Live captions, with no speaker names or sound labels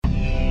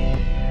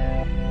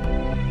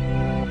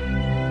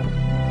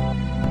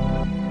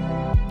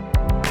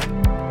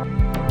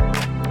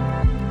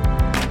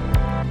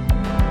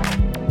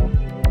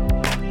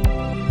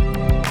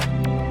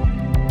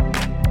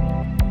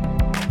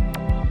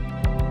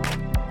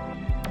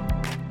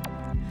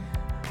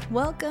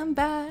Welcome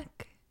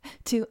back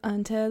to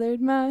Untethered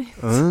Minds.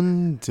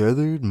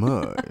 Untethered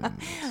Minds.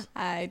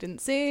 I didn't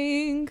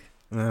sing,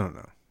 I don't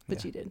know.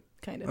 but you did,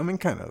 kind of. I mean,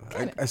 kind of.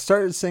 I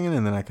started singing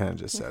and then I kind of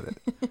just said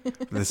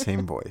it. The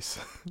same voice.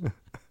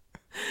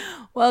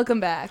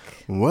 Welcome back.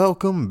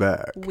 Welcome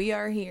back. We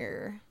are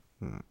here.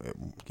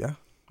 Yeah,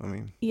 I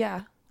mean.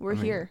 Yeah, we're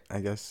here.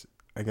 I guess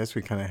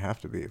we kind of have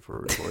to be if we're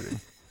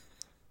recording.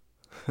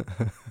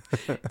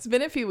 It's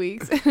been a few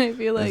weeks, and I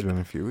feel like it's been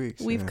a few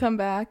weeks. We've come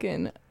back,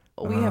 and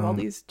we have all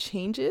these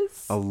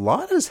changes. A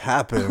lot has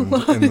happened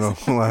in the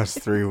last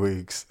 3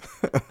 weeks.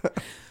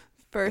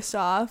 First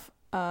off,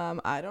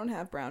 I don't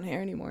have brown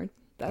hair anymore.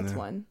 That's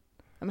one.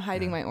 I'm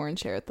hiding my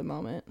orange hair at the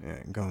moment. Yeah,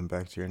 going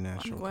back to your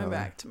natural color. I'm going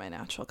back to my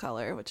natural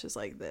color, which is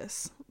like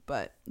this.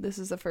 But this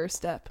is the first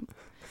step.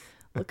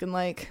 Looking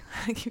like,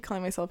 I keep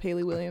calling myself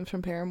Haley Williams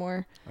from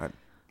Paramore.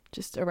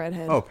 Just a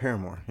redhead. Oh,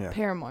 Paramore, yeah.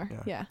 Paramore,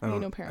 yeah. You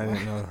know Paramore. I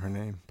didn't know her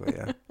name, but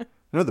yeah. I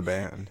know the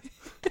band.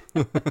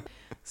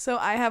 So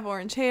I have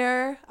orange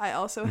hair. I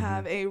also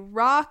have a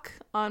rock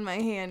on my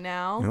hand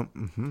now. Yep.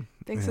 Mm-hmm.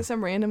 Thanks to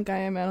some random guy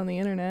I met on the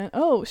internet.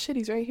 Oh, shit,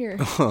 he's right here.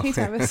 Hey,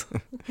 Travis.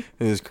 It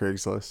is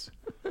Craigslist.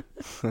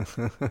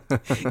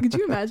 Could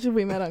you imagine if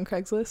we met on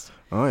Craigslist?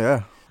 Oh,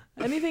 yeah.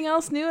 Anything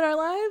else new in our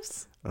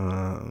lives?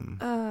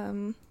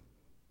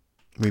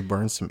 We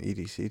burned some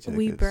EDC tickets.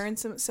 We burned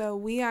some. So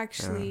we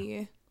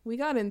actually, we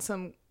got in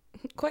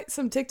quite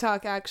some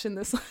TikTok action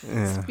this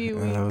last few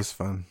weeks. That was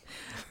fun.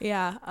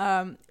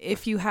 Yeah.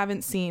 If you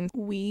haven't seen,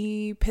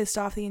 we pissed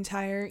off the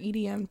entire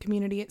EDM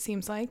community, it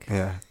seems like.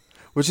 Yeah.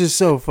 Which is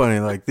so funny.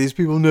 Like, these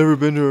people never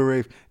been to a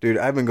rave. Dude,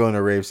 I've been going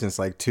to raves since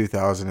like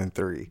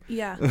 2003.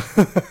 Yeah.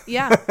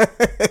 Yeah.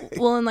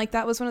 Well, and like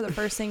that was one of the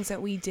first things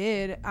that we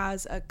did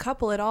as a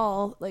couple at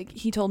all. Like,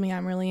 he told me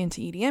I'm really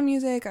into EDM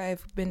music.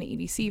 I've been to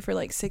EDC for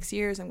like 6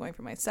 years. I'm going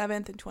for my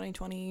 7th in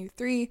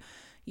 2023.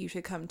 You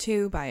should come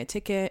too, buy a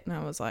ticket. And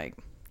I was like,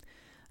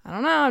 I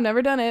don't know, I've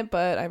never done it,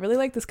 but I really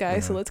like this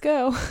guy, so let's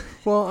go.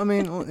 Well, I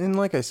mean, and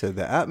like I said,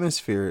 the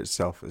atmosphere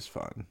itself is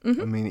fun.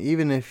 Mm-hmm. I mean,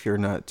 even if you're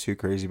not too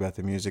crazy about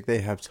the music, they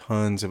have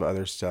tons of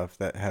other stuff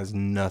that has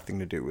nothing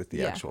to do with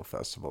the actual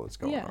festival that's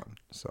going on.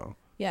 So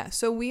yeah,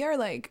 so we are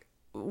like,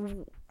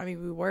 I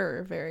mean, we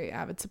were very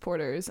avid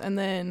supporters, and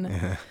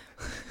then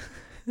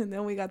and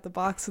then we got the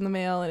box in the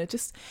mail, and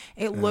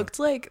it looked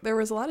like there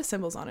was a lot of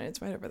symbols on it.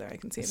 It's right over there, I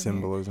can see it.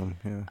 Symbolism,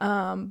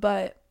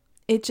 but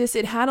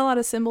it had a lot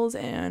of symbols,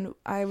 and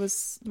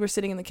we're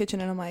sitting in the kitchen,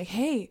 and I'm like,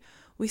 hey,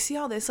 we see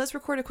all this, let's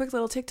record a quick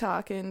little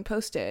TikTok and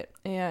post it.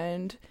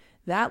 And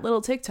that little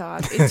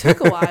TikTok, it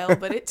took a while,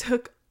 but it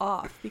took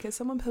off because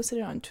someone posted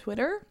it on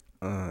Twitter.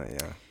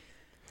 Yeah.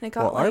 And it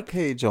got our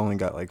page only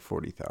got like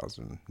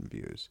 40,000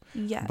 views.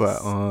 Yes.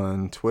 But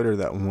on Twitter,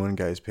 that one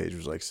guy's page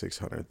was like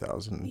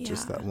 600,000,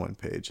 just that one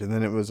page. And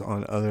then it was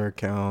on other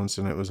accounts,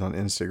 and it was on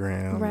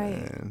Instagram. Right.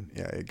 And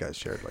yeah, it got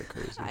shared like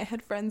crazy. I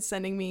had friends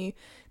sending me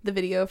the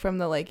video from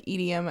the like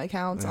EDM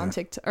accounts on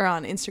TikTok or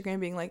on Instagram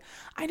being like,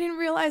 I didn't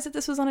realize that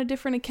this was on a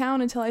different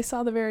account until I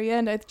saw the very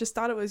end. I just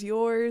thought it was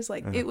yours.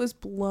 Like, it was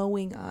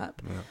blowing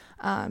up.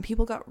 Yeah.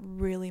 People got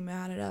really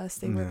mad at us.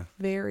 They were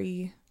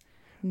very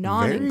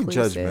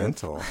non-inclusive. Very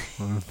judgmental.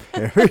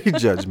 Very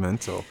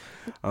judgmental.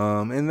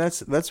 And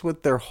that's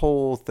what their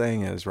whole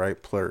thing is,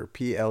 right? PLUR,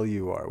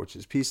 P-L-U-R, which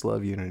is peace,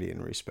 love, unity,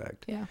 and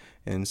respect. Yeah.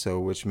 And so,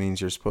 which means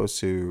you're supposed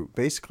to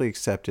basically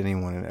accept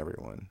anyone and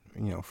everyone,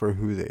 for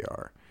who they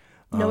are.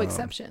 No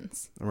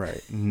exceptions.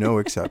 Right. No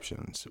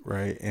exceptions.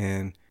 Right.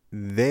 And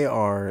they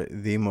are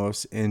the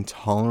most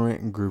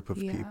intolerant group of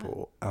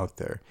people out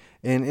there.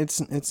 And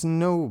it's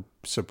no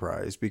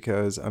surprise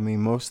because, I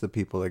mean, most of the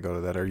people that go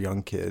to that are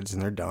young kids,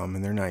 and they're dumb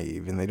and they're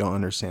naive and they don't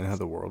understand how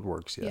the world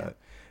works yet. Yeah.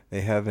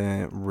 They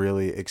haven't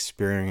really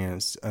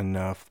experienced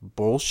enough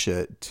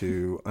bullshit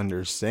to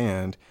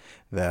understand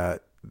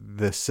that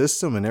the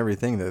system and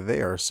everything that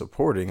they are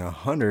supporting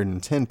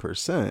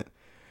 110%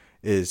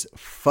 is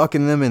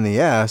fucking them in the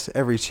ass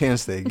every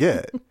chance they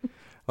get.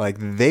 Like,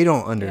 they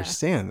don't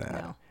understand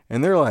that. No.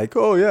 And they're like,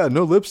 oh, yeah,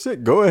 no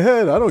lipstick? Go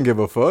ahead. I don't give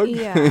a fuck.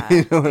 Yeah.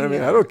 You know what I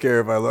mean? I don't care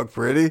if I look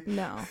pretty.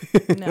 No.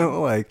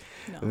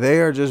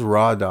 They are just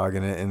raw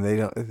dogging it,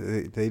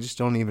 and they just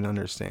don't even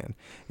understand.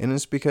 And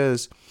it's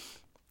because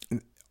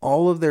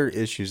all of their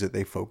issues that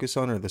they focus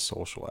on are the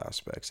social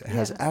aspects. It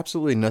has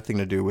absolutely nothing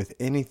to do with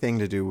anything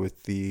to do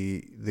with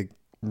the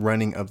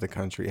running of the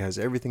country. It has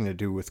everything to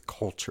do with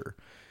culture.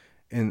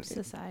 And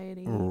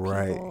society,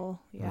 right,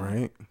 people. Yeah.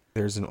 Right.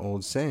 There's an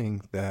old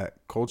saying that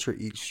culture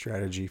eats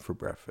strategy for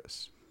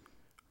breakfast.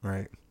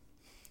 Right.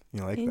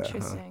 You like that?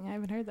 Interesting. I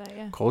haven't heard that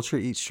yet. Culture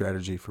eats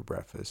strategy for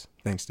breakfast.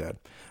 Thanks, Dad.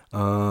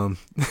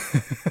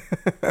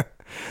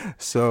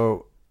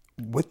 So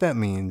what that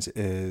means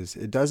is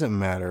it doesn't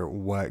matter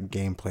what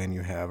game plan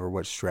you have or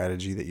what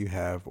strategy that you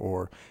have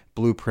or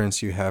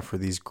blueprints you have for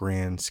these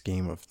grand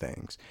scheme of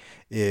things.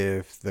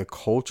 If the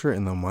culture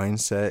and the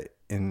mindset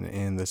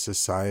and the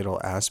societal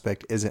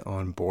aspect isn't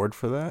on board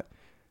for that,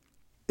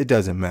 it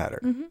doesn't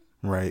matter,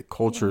 right?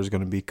 Culture is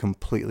going to be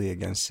completely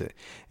against it.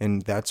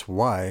 And that's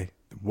why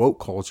woke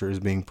culture is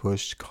being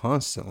pushed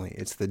constantly.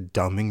 It's the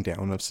dumbing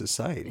down of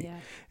society. Yeah.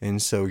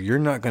 And so you're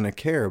not going to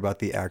care about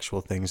the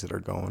actual things that are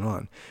going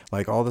on.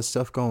 Like all the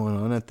stuff going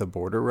on at the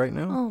border right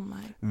now. Oh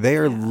my. They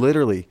are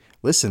literally,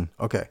 listen.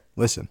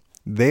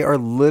 They are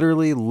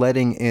literally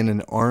letting in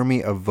an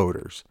army of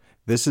voters.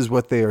 This is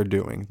what they are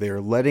doing. They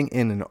are letting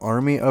in an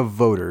army of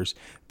voters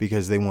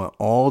because they want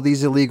all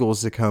these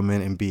illegals to come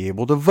in and be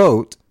able to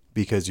vote,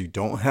 because you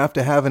don't have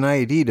to have an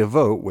ID to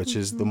vote, which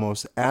is the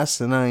most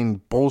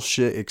asinine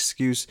bullshit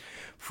excuse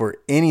for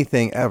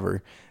anything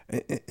ever.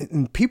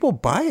 And people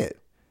buy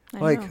it.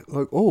 Like,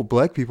 oh,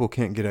 black people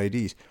can't get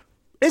IDs.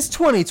 It's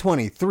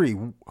 2023.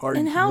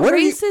 And how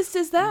racist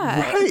is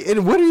that? Right.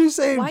 And what are you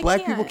saying? Why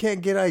Black people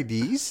can't get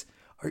IDs?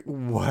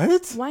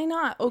 What? Why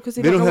not? Oh, because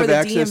they don't don't know have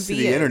where the access DMV to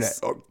the is. internet.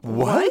 Oh,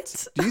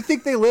 what? Do you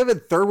think they live in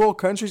third world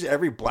countries?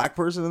 Every black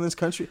person in this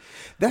country?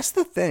 That's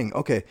the thing.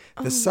 Okay,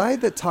 the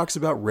side that talks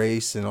about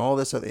race and all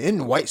this other,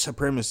 and white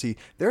supremacy,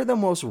 they're the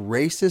most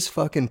racist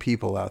fucking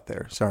people out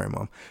there. Sorry,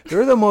 Mom.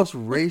 They're the most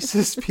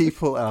racist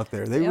people out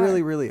there. They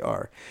really, really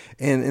are.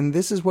 And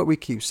this is what we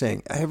keep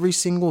saying. Every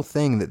single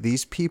thing that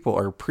these people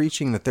are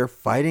preaching that they're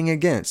fighting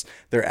against,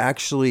 they're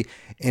actually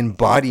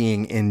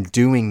embodying and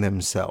doing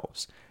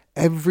themselves.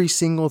 Every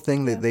single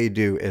thing that they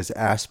do is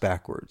ass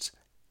backwards.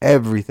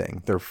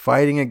 Everything. They're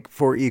fighting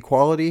for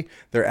equality.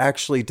 They're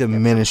actually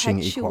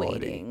diminishing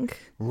equality.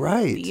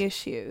 Right. The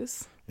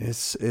issues.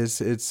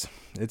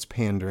 It's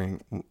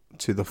pandering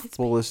to the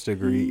fullest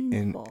degree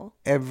in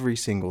every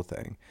single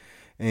thing.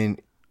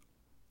 And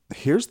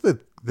here's the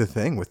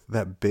thing with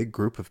that big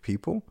group of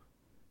people.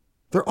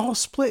 They're all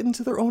split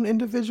into their own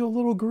individual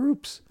little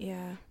groups.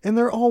 Yeah. And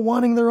they're all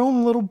wanting their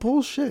own little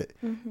bullshit.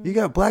 Mm-hmm. You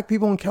got black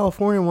people in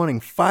California wanting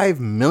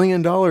 $5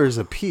 million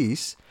a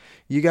piece.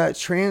 You got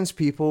trans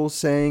people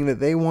saying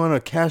that they want to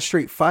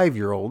castrate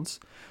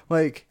 5-year-olds.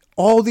 Like,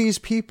 all these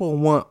people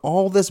want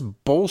all this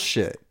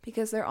bullshit.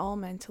 Because they're all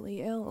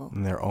mentally ill.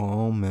 And they're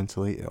all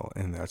mentally ill.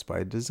 And that's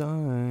by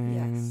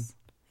design.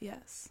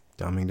 Yes.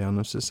 Dumbing down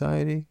of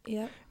society.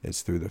 Yep.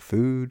 It's through the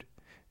food.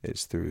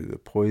 It's through the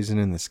poison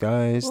in the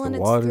skies, the and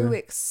water. It's through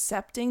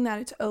accepting that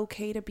it's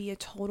okay to be a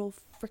total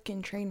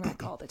freaking train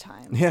wreck all the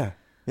time. Yeah.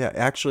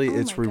 Actually,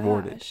 it's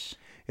rewarded. Gosh.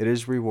 It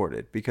is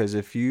rewarded because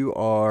if you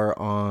are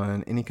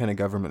on any kind of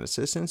government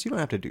assistance, you don't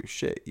have to do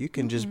shit. You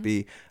can just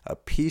be a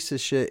piece of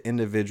shit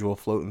individual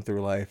floating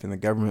through life, and the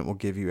government will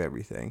give you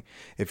everything.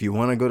 If you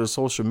want to go to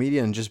social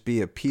media and just be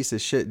a piece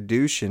of shit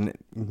douche and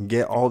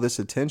get all this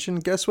attention,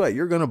 guess what?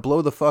 You're going to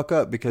blow the fuck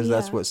up because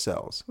that's what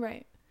sells.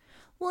 Right.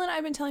 Well, and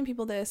I've been telling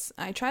people this.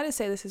 I try to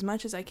say this as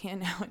much as I can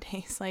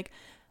nowadays. Like,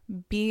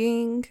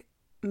 being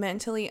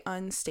mentally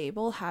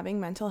unstable, having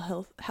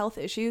mental health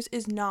issues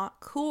is not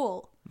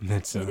cool.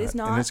 It is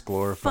not. And it's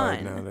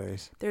glorified fun.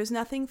 Nowadays. There's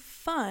nothing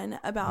fun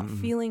about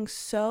feeling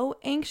so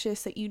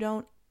anxious that you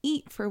don't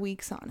eat for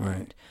weeks on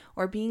end,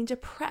 or being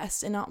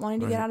depressed and not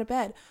wanting to get out of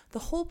bed. The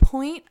whole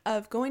point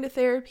of going to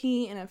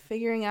therapy and of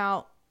figuring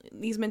out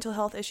these mental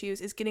health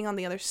issues is getting on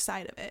the other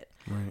side of it,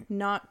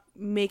 not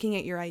making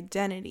it your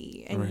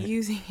identity and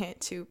using it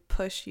to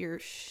push your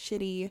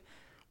shitty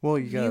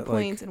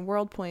viewpoints and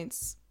world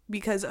points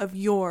because of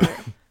your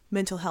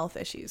mental health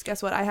issues.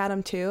 Guess what? I had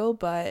them too,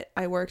 but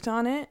I worked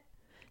on it.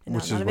 And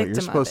which I'm not is what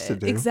you're supposed to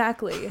do.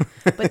 Exactly.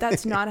 But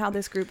that's not how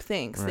this group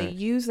thinks. They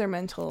use their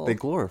mental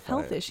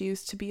health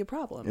issues to be a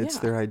problem. It's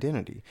their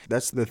identity.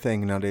 That's the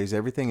thing nowadays.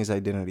 Everything is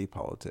identity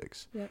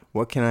politics. Yep.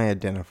 What can I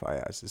identify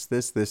as? Is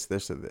this,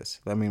 or this?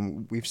 I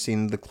mean, we've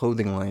seen the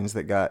clothing lines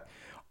that got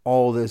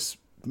all this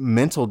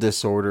mental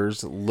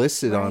disorders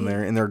listed on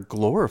there, and they're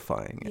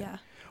glorifying it. Yeah.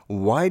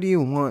 Why do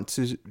you want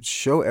to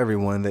show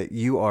everyone that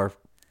you are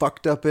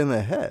fucked up in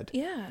the head?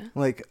 Yeah.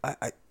 Like,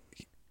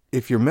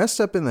 if you're messed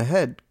up in the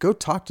head, go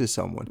talk to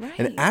someone.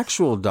 An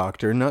actual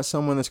doctor, not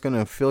someone that's going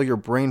to fill your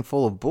brain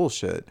full of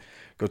bullshit.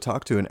 Go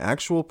talk to an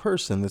actual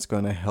person that's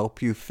going to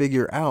help you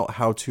figure out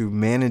how to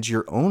manage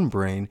your own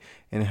brain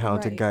and how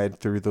to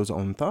guide through those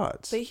own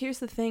thoughts. But here's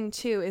the thing,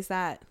 too, is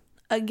that,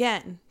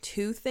 again,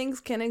 two things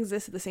can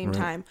exist at the same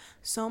time.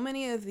 So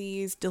many of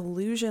these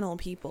delusional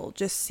people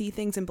just see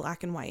things in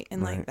black and white.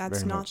 And, like,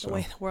 that's not the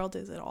way the world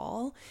is at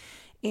all.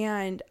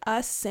 And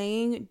us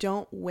saying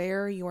don't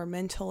wear your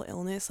mental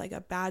illness like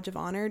a badge of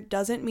honor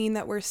doesn't mean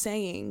that we're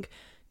saying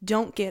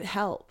don't get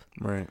help.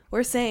 Right.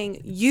 We're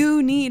saying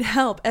you need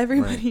help.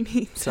 Everybody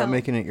needs help. Stop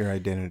making it your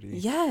identity.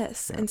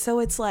 Yes. Yeah. And so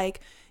it's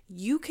like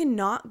you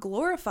cannot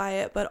glorify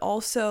it, but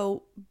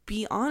also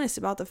be honest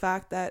about the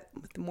fact that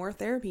more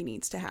therapy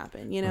needs to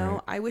happen. You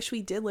know, I wish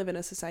we did live in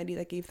a society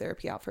that gave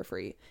therapy out for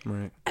free.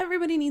 Right.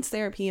 Everybody needs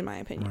therapy, in my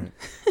opinion.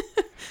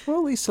 Right. Well,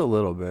 at least a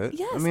little bit.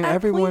 Yes. I mean, at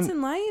everyone points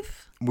in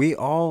life. We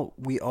all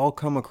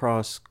come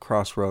across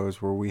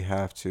crossroads where we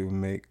have to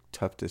make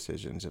tough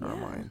decisions in our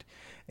mind.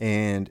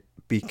 And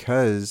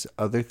because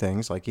other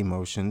things like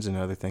emotions and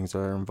other things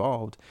are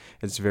involved,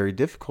 it's very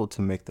difficult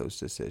to make those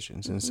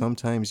decisions. And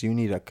sometimes you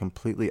need a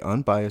completely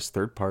unbiased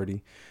third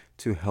party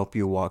to help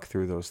you walk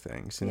through those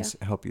things and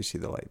help you see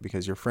the light.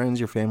 Because your friends,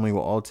 your family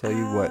will all tell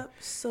you what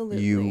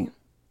you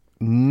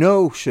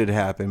know should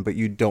happen, but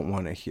you don't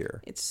want to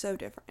hear. It's so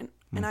different.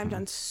 And I've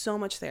done so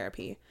much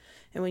therapy.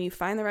 And when you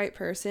find the right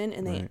person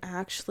and they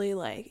actually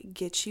like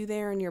get you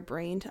there in your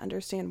brain to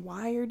understand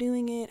why you're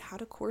doing it, how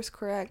to course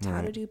correct,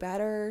 how to do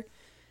better,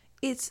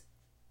 it's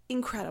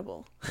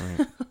incredible.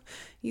 Right.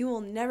 You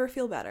will never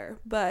feel better,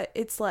 but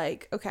it's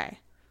like, okay,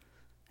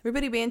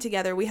 everybody band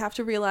together. We have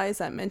to realize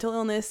that mental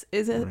illness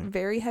is a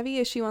very heavy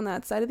issue on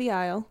that side of the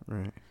aisle.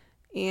 Right.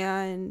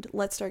 And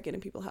let's start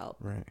getting people help.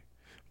 Right.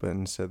 But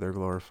instead they're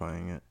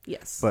glorifying it.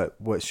 Yes. But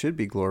what should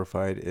be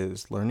glorified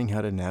is learning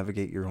how to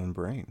navigate your own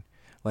brain.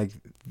 Like,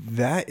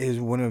 that is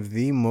one of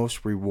the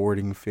most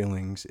rewarding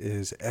feelings,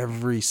 is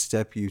every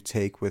step you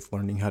take with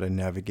learning how to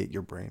navigate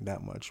your brain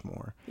that much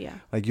more. Yeah.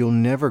 Like, you'll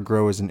never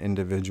grow as an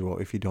individual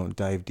if you don't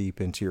dive deep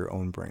into your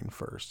own brain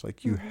first.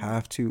 Like, you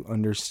have to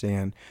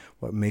understand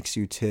what makes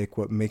you tick,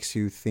 what makes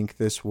you think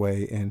this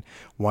way, and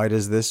why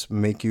does this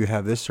make you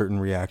have this certain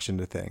reaction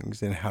to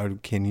things, and how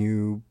can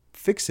you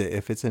fix it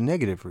if it's a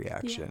negative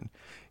reaction.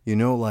 You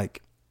know,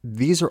 like,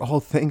 these are all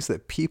things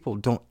that people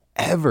don't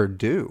ever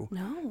do.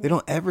 No. They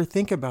don't ever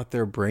think about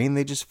their brain.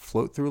 They just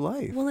float through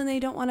life. Well, and they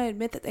don't want to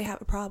admit that they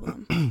have a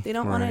problem. They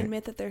don't want to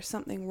admit that there's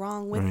something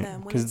wrong with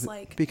them. When it's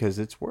like, because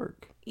it's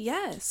work.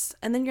 Yes.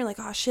 And then you're like,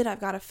 oh shit, I've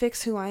got to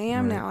fix who I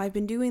am now. I've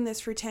been doing this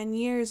for 10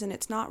 years and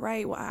it's not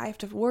right. Well, I have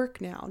to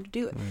work now to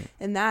do it.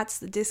 And that's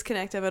the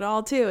disconnect of it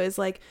all too, is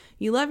like,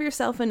 you love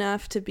yourself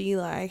enough to be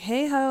like,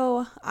 hey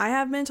ho, I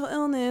have mental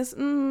illness,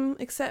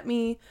 accept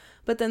me.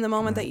 But then the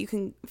moment that you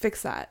can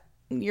fix that,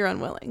 you're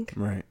unwilling.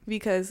 Right.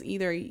 Because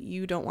either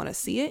you don't want to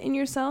see it in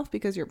yourself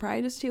because your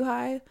pride is too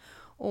high,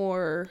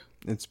 or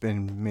it's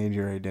been made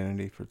your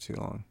identity for too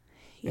long.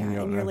 Yeah,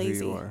 and you're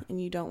lazy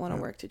and you don't want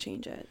to work to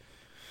change it.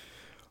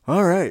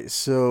 All right,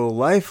 so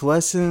life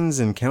lessons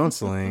and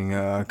counseling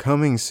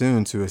coming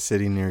soon to a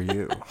city near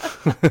you.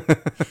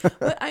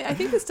 But I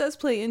think this does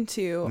play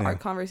into our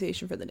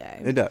conversation for the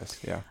day. It does,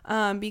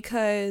 yeah.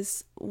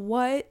 Because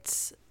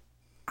what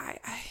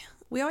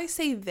we always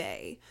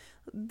say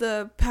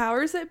the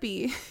powers that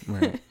be,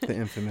 right? The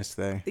infamous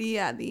they.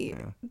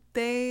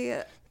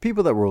 They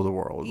people that rule the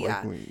world.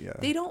 Yeah.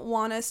 They don't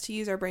want us to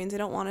use our brains. They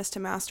don't want us to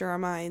master our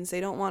minds.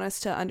 They don't want us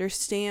to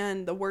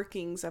understand the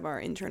workings of our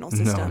internal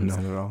systems.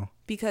 No, not at all.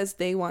 Because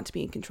they want to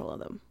be in control of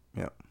them.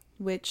 Yeah.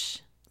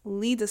 Which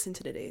leads us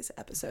into today's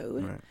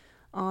episode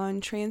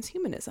on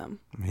transhumanism.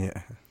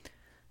 Yeah.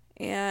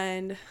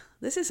 And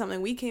this is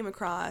something we came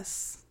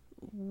across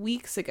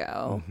weeks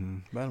ago.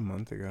 About a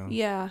month ago.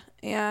 Yeah.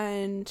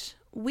 And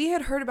we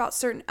had heard about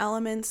certain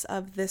elements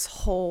of this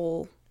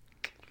whole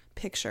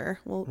picture.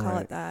 We'll call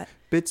it that.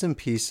 Bits and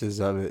pieces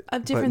of it,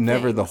 of different but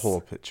never things. The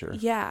whole picture.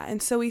 Yeah.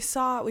 And so we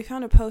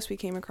found a post we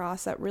came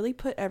across that really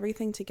put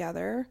everything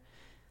together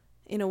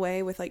in a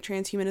way with like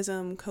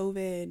transhumanism,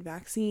 COVID,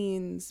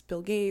 vaccines,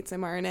 Bill Gates,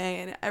 mRNA.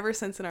 And ever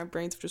since then, our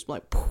brains have just been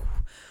like, poof.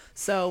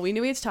 So we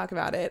knew we had to talk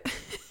about it.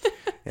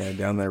 Yeah,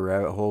 down that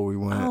rabbit hole we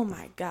went. Oh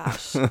my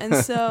gosh. And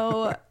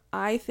so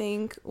I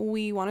think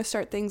we want to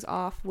start things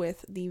off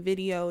with the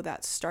video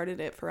that started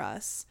it for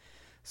us,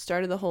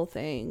 started the whole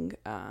thing,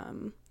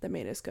 that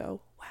made us go,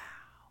 wow.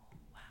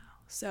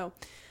 So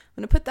I'm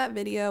going to put that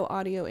video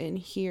audio in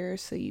here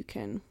so you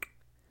can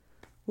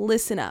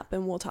listen up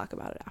and we'll talk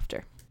about it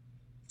after.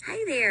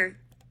 Hi there.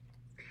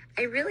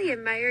 I really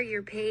admire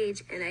your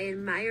page and I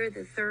admire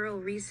the thorough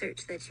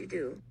research that you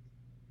do.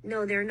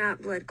 No, they're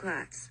not blood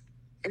clots.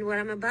 And what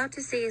I'm about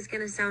to say is going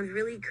to sound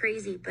really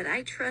crazy, but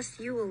I trust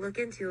you will look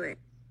into it.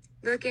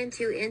 Look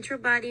into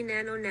intrabody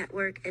nano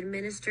network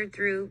administered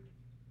through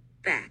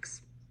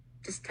VAX.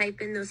 Just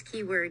type in those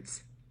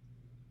keywords.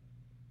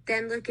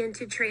 Then look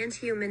into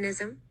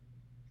transhumanism.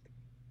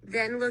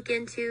 Then look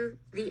into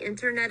the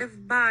Internet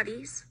of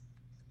Bodies.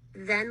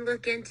 Then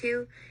look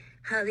into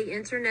how the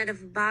Internet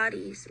of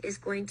Bodies is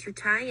going to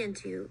tie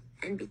into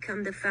and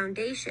become the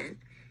foundation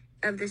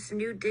of this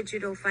new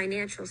digital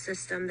financial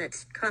system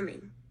that's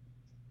coming.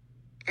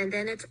 And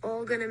then it's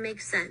all going to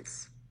make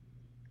sense.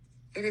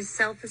 It is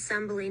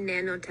self-assembling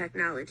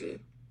nanotechnology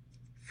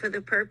for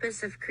the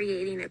purpose of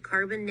creating a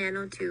carbon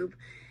nanotube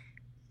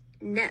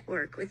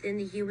network within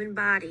the human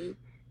body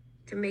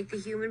to make the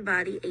human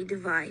body a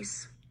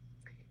device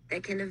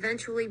that can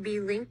eventually be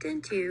linked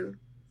into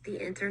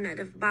the Internet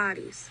of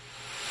Bodies.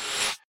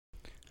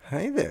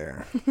 Hi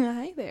there.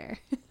 Hi there.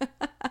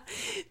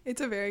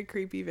 It's a very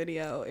creepy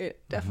video.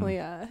 It definitely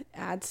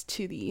adds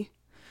to the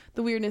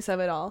weirdness of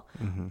it all.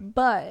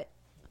 But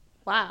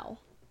wow,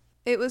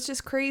 it was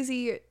just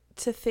crazy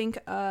to think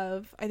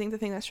of. I think the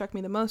thing that struck me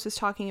the most is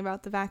talking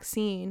about the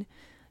vaccine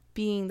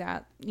being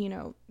that,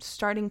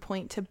 starting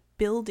point to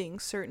building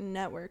certain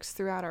networks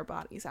throughout our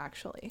bodies,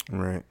 actually.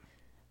 Right.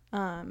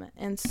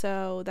 And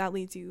so that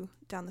leads you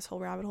down this whole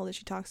rabbit hole that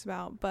she talks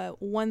about.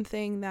 But one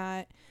thing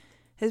that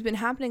has been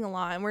happening a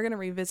lot, and we're going to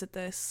revisit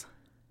this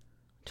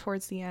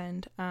towards the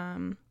end,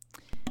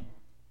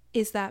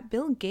 is that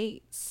Bill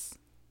Gates.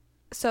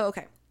 So,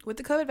 okay, with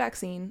the COVID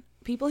vaccine,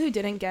 people who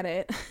didn't get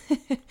it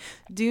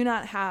do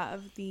not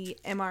have the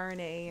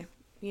mRNA,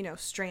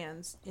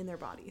 strands in their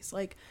bodies.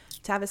 Like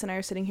Tavis and I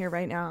are sitting here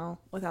right now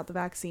without the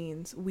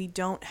vaccines. We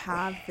don't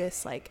have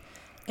this like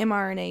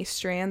mRNA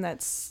strand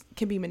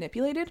can be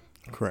manipulated.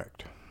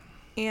 Correct.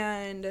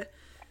 And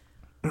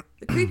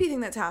the creepy thing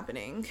that's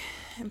happening,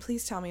 and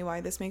please tell me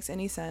why this makes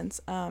any sense.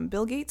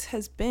 Bill Gates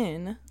has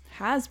been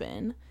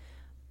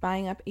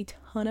buying up a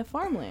ton of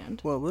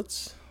farmland. Well,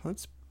 let's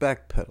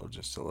backpedal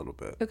just a little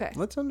bit. Okay.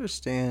 Let's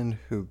understand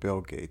who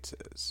Bill Gates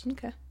is.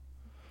 Okay.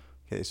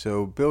 Okay,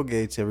 so Bill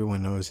Gates,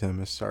 everyone knows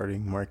him as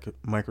starting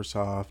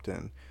Microsoft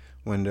and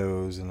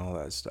Windows and all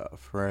that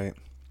stuff, right?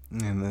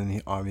 And then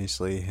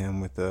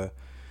him with the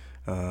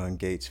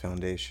Gates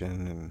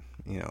Foundation and,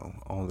 you know,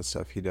 all the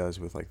stuff he does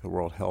with like the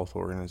World Health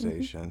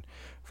Organization.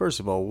 Mm-hmm. First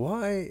of all,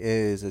 why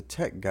is a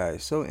tech guy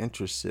so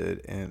interested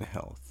in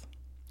health?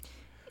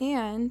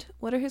 And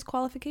what are his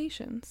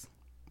qualifications?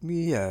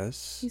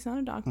 Yes. He's not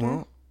a doctor.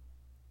 Well,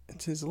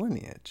 it's his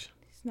lineage.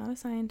 He's not a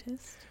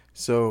scientist.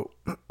 So,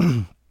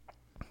 I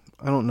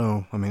don't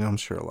know. I mean, I'm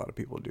sure a lot of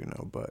people do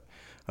know,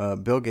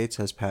 but Bill Gates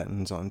has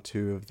patents on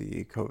 2 of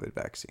the COVID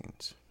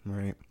vaccines,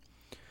 right?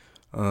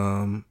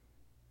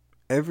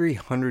 Every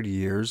 100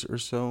 years or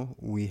so,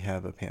 we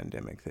have a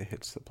pandemic that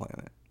hits the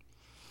planet.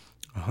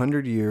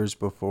 100 years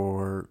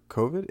before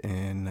COVID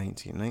in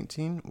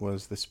 1919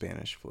 was the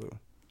Spanish flu.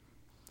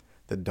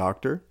 The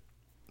doctor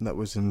that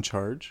was in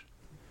charge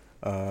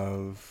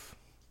of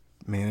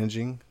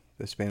managing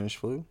the Spanish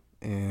flu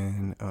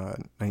in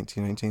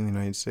 1919 in the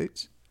United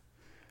States,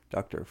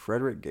 Dr.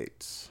 Frederick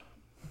Gates,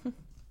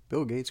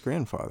 Bill Gates'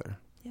 grandfather.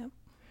 Yep.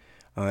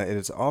 It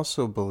is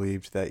also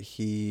believed that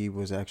he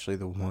was actually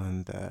the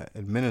one that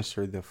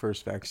administered the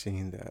first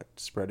vaccine that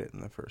spread it in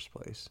the first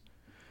place.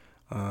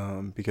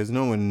 Because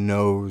no one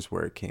knows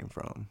where it came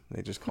from.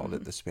 They just called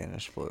it the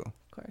Spanish flu.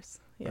 Of course.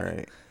 Yeah.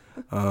 Right.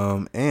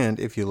 And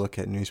if you look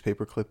at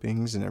newspaper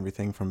clippings and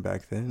everything from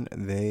back then,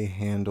 they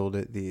handled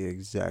it the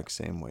exact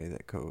same way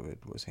that COVID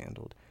was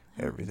handled.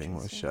 Everything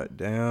was shut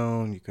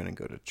down. You couldn't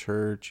go to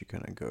church. You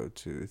couldn't go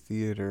to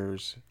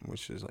theaters,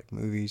 which is like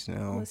movies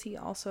now. Was he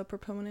also a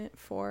proponent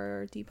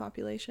for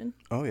depopulation?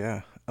 Oh,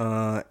 yeah.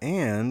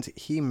 And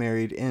he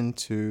married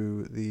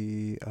into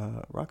the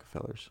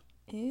Rockefellers.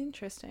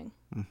 Interesting.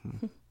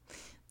 Mm-hmm.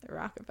 The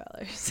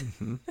Rockefellers.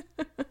 Mm-hmm.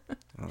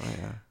 Oh,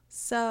 yeah.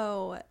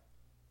 So,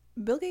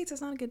 Bill Gates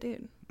is not a good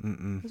dude.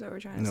 Mm-mm. Is what we're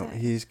trying to say. No,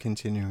 he's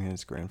continuing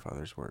his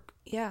grandfather's work.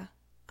 Yeah,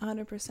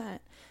 100%.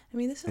 I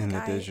mean, this is in a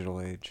guy, the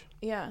digital age.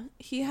 Yeah,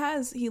 he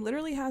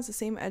literally has the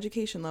same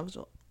education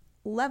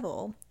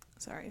level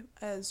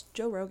as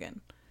Joe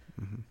Rogan.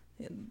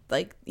 Mm-hmm.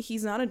 Like,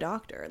 he's not a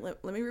doctor.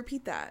 Let me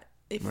repeat that.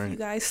 If you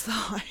guys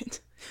thought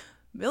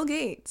Bill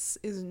Gates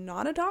is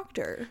not a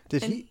doctor,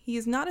 he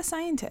is not a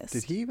scientist.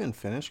 Did he even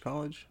finish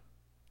college?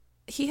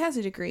 He has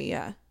a degree,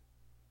 yeah.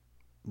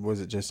 Was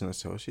it just an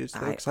associate's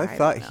there? Because I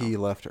thought he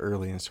left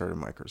early and started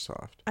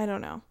Microsoft. I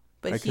don't know.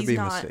 But I could be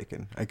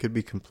mistaken. I could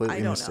be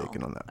completely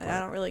mistaken on that part. I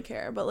don't really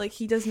care. But, like,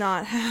 he does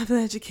not have the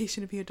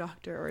education to be a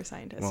doctor or a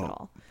scientist at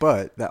all.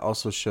 But that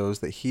also shows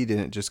that he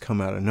didn't just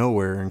come out of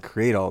nowhere and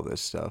create all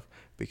this stuff,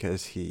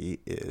 because he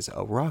is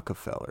a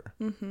Rockefeller.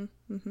 Mm-hmm,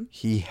 mm-hmm.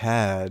 He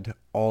had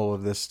all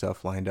of this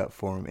stuff lined up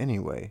for him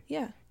anyway.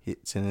 Yeah.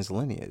 It's in his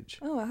lineage.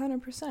 Oh,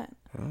 100%.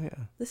 Oh, yeah.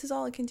 This is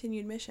all a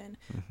continued mission.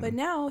 Mm-hmm. But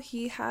now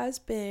he has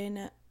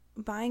been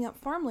buying up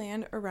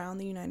farmland around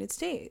the United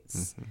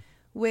States, mm-hmm.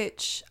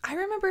 which I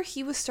remember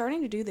he was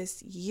starting to do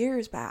this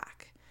years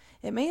back.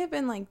 It may have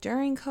been like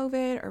during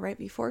COVID or right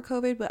before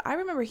COVID, but I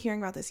remember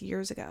hearing about this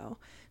years ago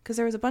because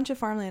there was a bunch of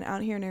farmland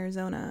out here in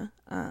Arizona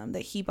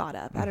that he bought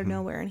up out of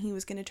nowhere, and he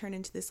was going to turn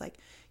into this like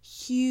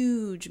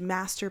huge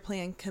master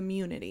plan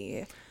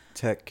community.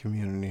 Tech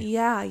community.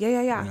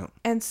 Yeah.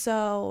 And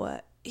so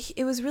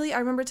it was really, I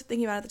remember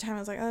thinking about it at the time. I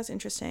was like, oh, that's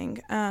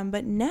interesting.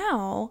 But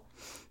now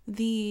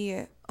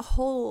the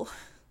whole,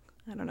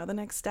 I don't know, the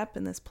next step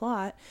in this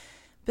plot,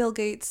 Bill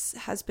Gates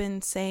has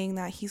been saying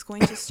that he's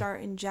going to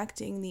start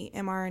injecting the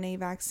mRNA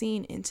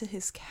vaccine into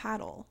his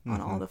cattle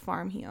on all the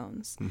farm he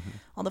owns,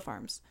 all the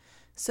farms,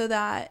 so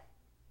that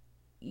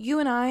you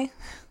and I,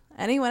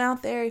 anyone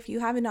out there, if you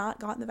have not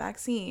gotten the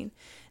vaccine,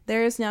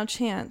 there is now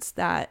chance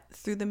that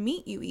through the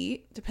meat you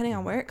eat, depending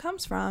on where it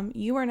comes from,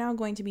 you are now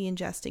going to be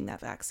ingesting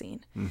that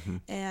vaccine.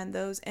 And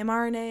those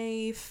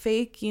mRNA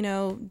fake,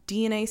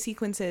 DNA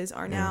sequences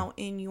are now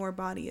in your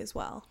body as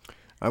well.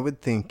 I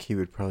would think he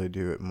would probably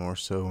do it more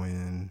so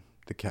in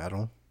the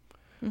cattle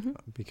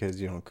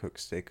because you don't cook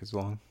steak as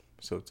long.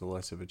 So it's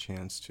less of a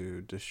chance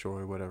to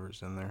destroy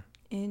whatever's in there.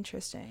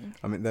 Interesting.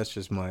 I mean, that's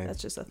just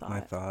a thought.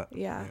 My thought.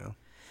 Yeah.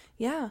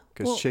 Yeah.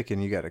 Because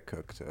chicken, you got to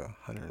cook to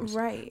 100.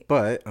 Right.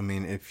 But, I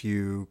mean, if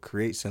you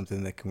create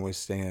something that can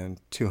withstand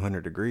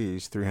 200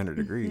 degrees, 300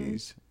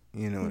 degrees,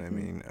 you know what I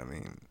mean? I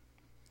mean,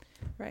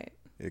 right.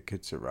 It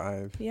could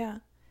survive. Yeah.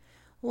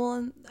 Well,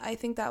 and I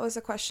think that was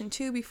a question,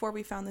 too, before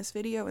we found this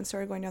video and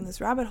started going down this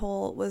rabbit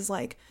hole, was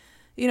like,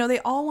 they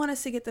all want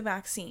us to get the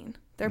vaccine.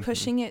 They're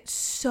pushing it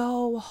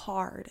so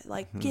hard.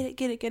 Like,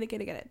 get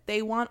it.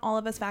 They want all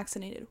of us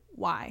vaccinated.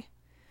 Why?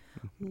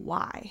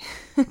 Why?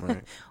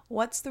 Right.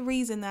 What's the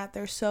reason that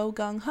they're so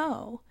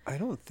gung-ho? I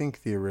don't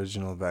think the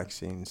original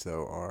vaccines,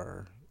 though,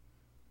 are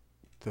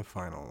the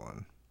final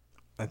one.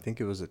 I think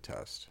it was a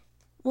test.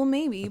 Well,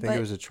 maybe, I think it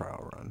was a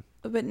trial run.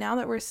 But now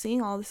that we're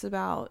seeing all this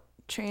about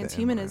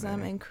transhumanism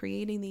mRNA. and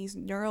creating these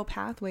neural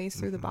pathways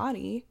through the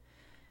body,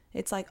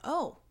 it's like,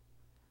 oh,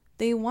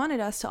 they wanted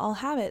us to all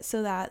have it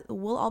so that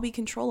we'll all be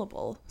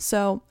controllable.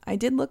 So I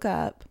did look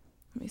up,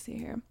 let me see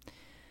here.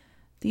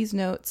 These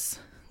notes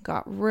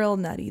got real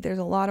nutty. There's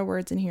a lot of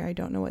words in here. I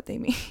don't know what they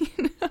mean.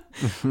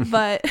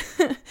 But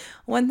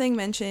one thing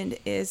mentioned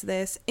is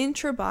this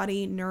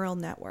intra-body neural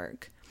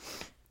network.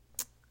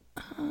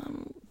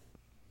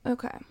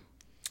 Okay.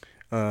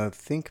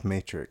 Think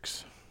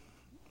Matrix,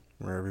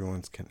 where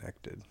everyone's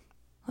connected.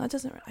 Well, that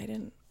doesn't, I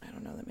don't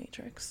know the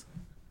Matrix.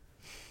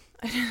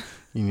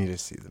 You need to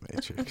see the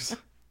Matrix.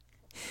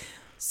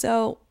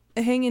 So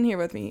hang in here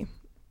with me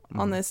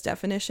on this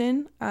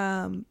definition.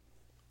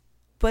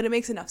 But it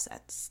makes enough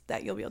sense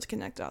that you'll be able to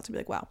connect dots and be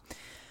like, wow.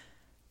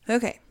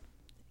 Okay.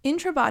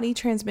 Intrabody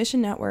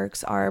transmission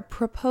networks are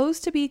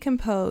proposed to be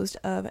composed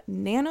of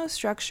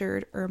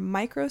nanostructured or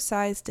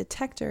micro-sized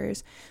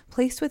detectors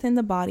placed within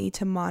the body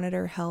to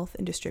monitor health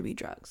and distribute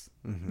drugs,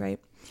 right?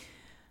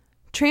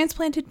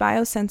 Transplanted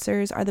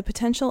biosensors are the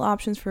potential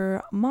options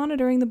for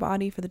monitoring the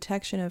body for the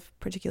detection of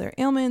particular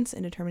ailments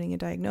and determining a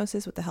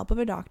diagnosis with the help of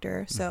a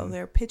doctor. So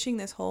they're pitching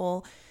this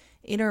whole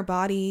inner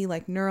body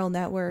like neural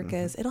network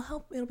as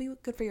it'll be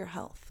good for your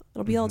health.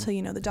 It'll be able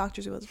to, the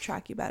doctors will be able to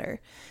track you better,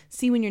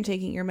 see when you're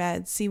taking your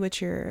meds, see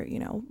what your,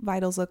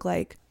 vitals look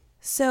like.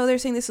 So they're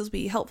saying this will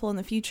be helpful in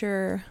the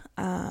future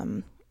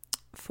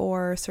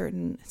for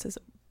certain, it says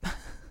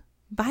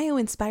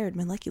bio-inspired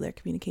molecular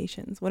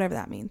communications, whatever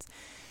that means.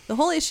 The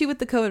whole issue with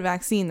the COVID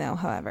vaccine, though,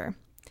 however,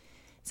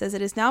 says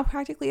it is now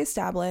practically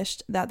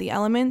established that the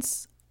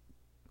element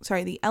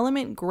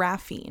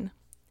graphene,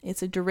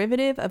 it's a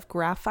derivative of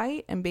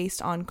graphite and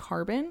based on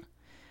carbon,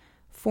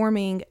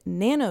 forming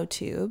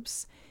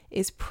nanotubes,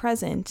 is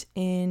present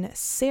in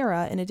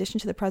sera in addition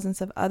to the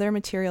presence of other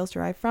materials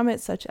derived from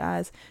it, such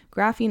as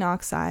graphene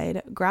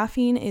oxide.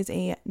 Graphene is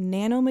a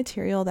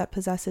nanomaterial that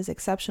possesses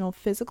exceptional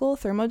physical,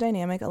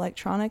 thermodynamic,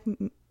 electronic,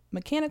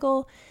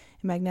 mechanical,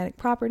 and magnetic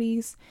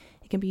properties.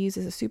 It can be used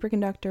as a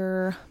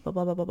superconductor, blah,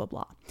 blah, blah, blah, blah,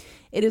 blah.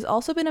 It has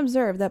also been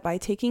observed that by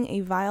taking a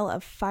vial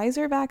of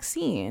Pfizer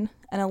vaccine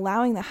and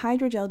allowing the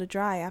hydrogel to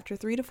dry after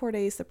 3 to 4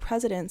 days, the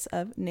presence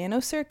of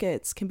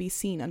nanocircuits can be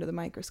seen under the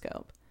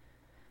microscope.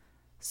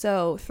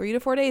 So 3 to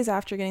 4 days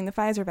after getting the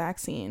Pfizer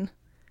vaccine,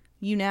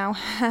 you now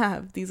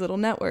have these little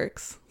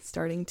networks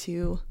starting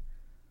to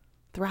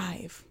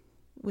thrive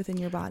within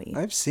your body.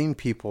 I've seen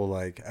people,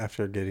 like,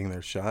 after getting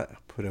their shot,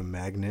 put a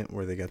magnet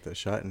where they got the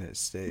shot and it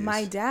stays.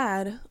 My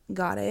dad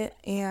got it,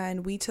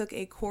 and we took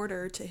a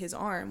quarter to his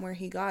arm where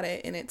he got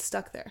it, and it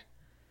stuck there.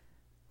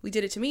 We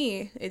did it to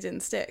me. It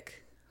didn't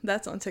stick.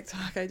 That's on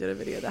TikTok. I did a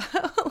video of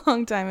that a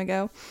long time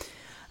ago.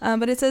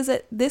 But it says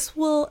that this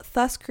will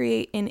thus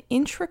create an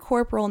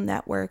intracorporeal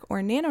network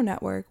or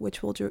nanonetwork,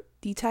 which will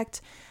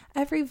detect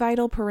every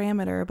vital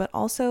parameter, but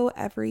also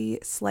every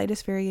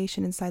slightest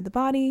variation inside the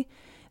body,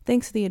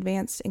 thanks to the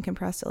advanced and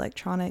compressed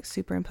electronics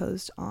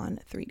superimposed on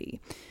 3D.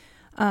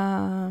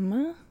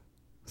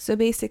 So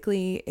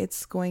basically,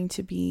 it's going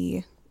to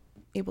be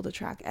able to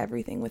track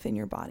everything within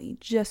your body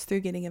just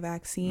through getting a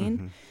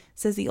vaccine. It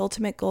says the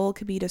ultimate goal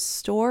could be to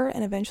store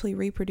and eventually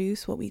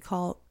reproduce what we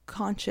call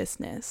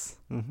consciousness.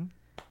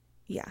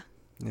 Yeah.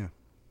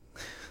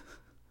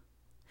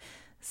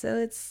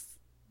 So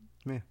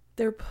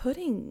they're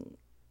putting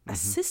a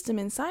system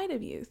inside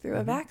of you through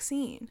a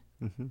vaccine.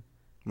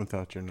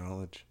 Without your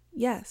knowledge.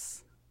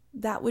 Yes.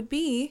 That would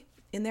be,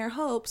 in their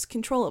hopes,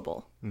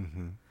 controllable.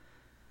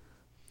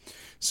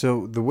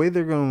 So the way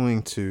they're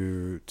going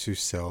to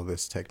sell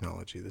this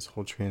technology, this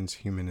whole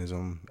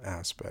transhumanism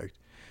aspect,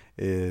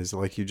 is,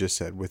 like you just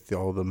said, with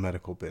all the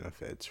medical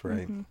benefits,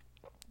 right?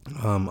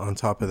 On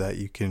top of that,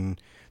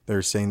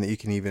 they're saying that you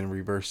can even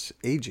reverse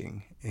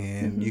aging,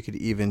 and you could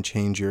even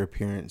change your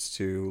appearance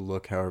to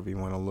look however you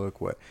want to look,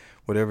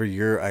 whatever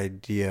your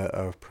idea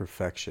of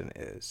perfection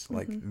is.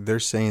 Like, they're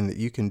saying that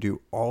you can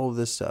do all of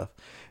this stuff.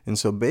 And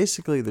so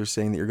basically they're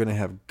saying that you're going to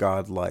have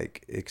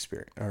godlike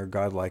experience or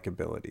godlike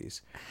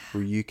abilities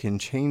where you can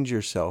change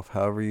yourself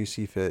however you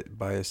see fit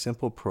by a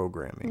simple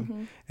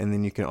programming. And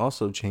then you can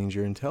also change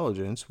your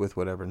intelligence with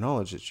whatever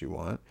knowledge that you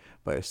want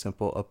by a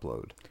simple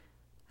upload.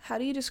 How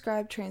do you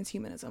describe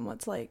transhumanism?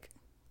 What's like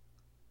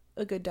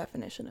a good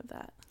definition of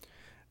that?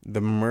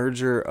 The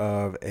merger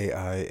of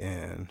AI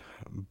and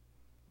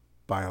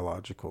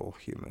biological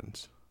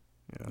humans.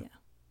 Yeah.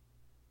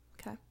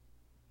 Okay.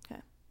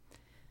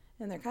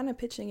 And they're kind of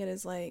pitching it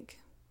as like,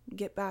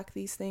 get back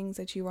these things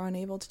that you were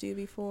unable to do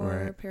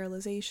before,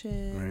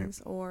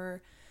 paralyzations,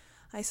 or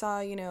I saw,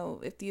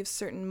 if you have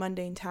certain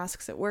mundane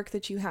tasks at work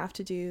that you have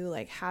to do,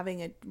 like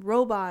having a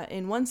robot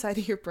in one side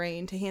of your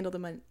brain to handle the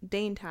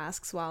mundane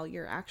tasks while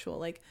your actual,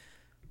 like,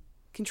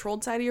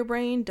 controlled side of your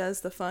brain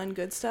does the fun,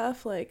 good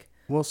stuff. Like,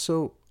 well,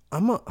 so they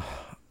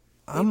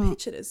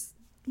pitch it as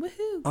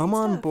Woohoo! I'm good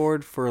on stuff.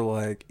 board for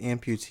like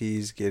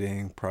amputees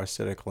getting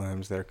prosthetic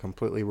limbs that are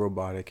completely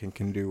robotic and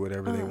can do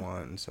whatever they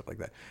want and stuff like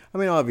that. I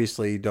mean,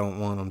 obviously, you don't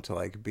want them to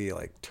like be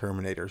like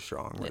Terminator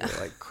strong, where they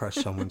like crush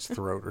someone's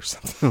throat or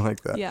something like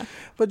that. Yeah.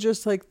 But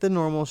just like the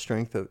normal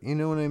strength of, you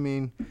know what I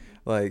mean?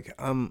 Like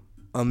I'm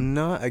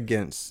not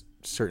against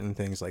certain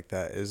things like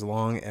that as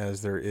long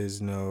as there is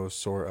no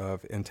sort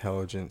of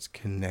intelligence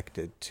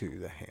connected to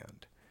the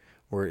hand,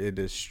 where it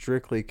is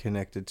strictly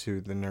connected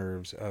to the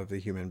nerves of the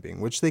human being,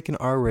 which they can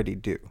already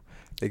do.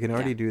 They can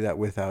already do that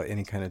without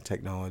any kind of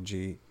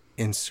technology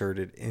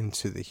inserted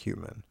into the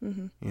human,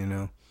 you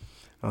know?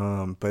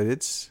 But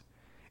it's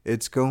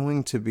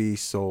going to be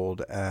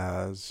sold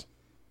as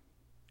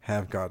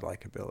have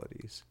godlike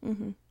abilities.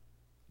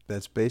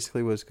 That's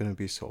basically what it's going to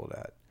be sold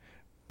at.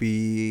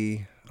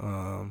 Be,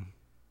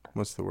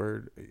 what's the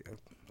word?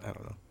 I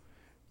don't know.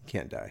 You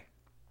can't die.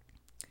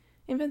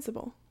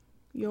 Invincible.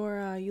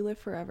 You're you live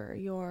forever.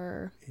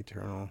 You're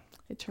Eternal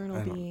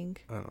being.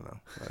 I don't know.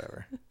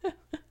 Whatever.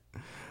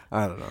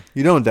 I don't know.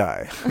 You don't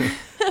die.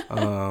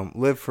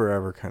 Live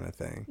forever kind of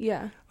thing.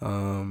 Yeah.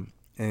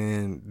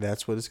 And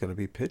that's what it's going to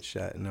be pitched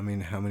at. And I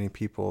mean, how many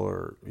people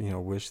are,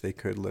 wish they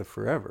could live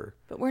forever?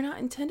 But we're not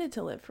intended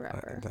to live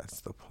forever. That's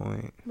the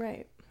point.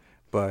 Right.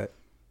 But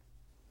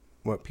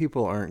what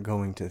people aren't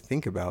going to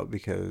think about,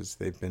 because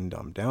they've been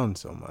dumbed down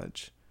so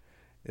much,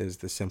 is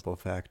the simple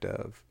fact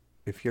of,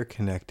 if you're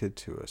connected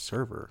to a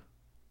server,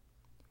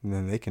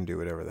 then they can do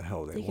whatever the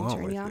hell they want with you. They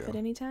can turn you off at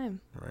any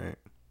time. Right.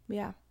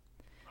 Yeah.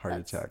 Heart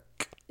attack.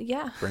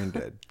 Yeah. Brain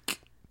dead.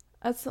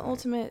 That's the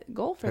ultimate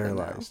goal for them,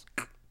 Paralyzed.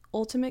 though.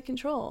 Ultimate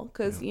control.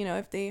 Because,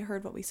 if they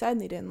heard what we said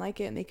and they didn't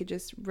like it and they could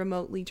just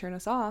remotely turn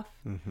us off,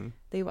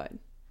 they would.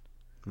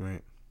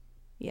 Right.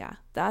 Yeah.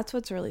 That's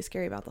what's really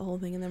scary about the whole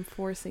thing, and them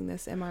forcing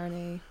this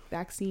mRNA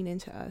vaccine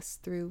into us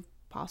through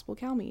possible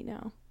cow meat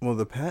now. Well,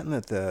 the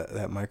patent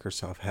that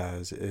Microsoft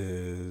has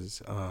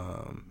is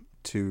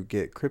to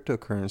get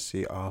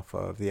cryptocurrency off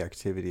of the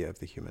activity of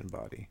the human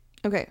body.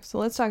 Okay, so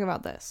let's talk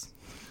about this.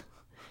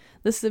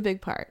 This is a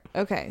big part.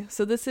 Okay,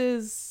 so this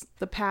is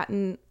the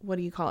patent, what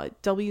do you call it?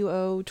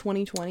 WO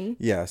 2020?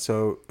 Yeah,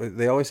 so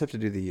they always have to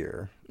do the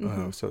year.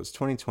 So it's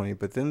 2020,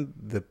 but then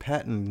the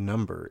patent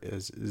number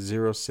is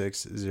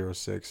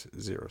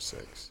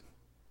 060606.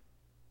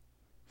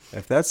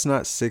 If that's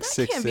not 666,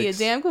 that can't be a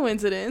damn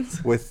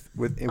coincidence. With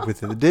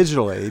the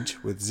digital age,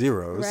 with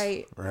zeros,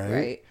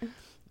 right.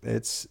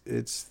 It's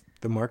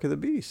the mark of the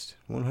beast,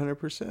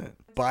 100%.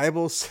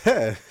 Bible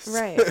says,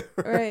 right.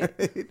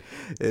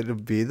 It'll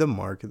be the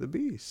mark of the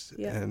beast,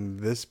 yeah. And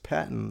this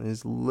patent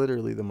is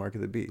literally the mark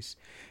of the beast.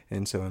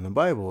 And so in the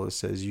Bible, it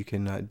says you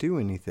cannot do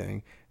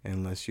anything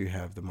unless you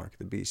have the mark of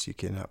the beast. You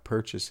cannot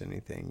purchase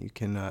anything. You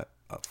cannot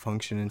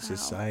function in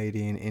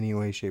society in any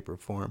way, shape, or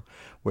form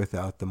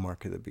without the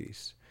mark of the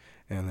beast.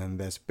 And then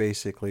that's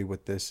basically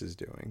what this is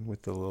doing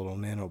with the little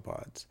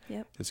nanobots.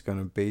 Yep. It's going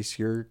to base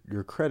your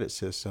credit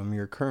system,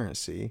 your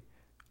currency,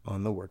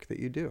 on the work that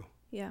you do.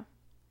 Yeah.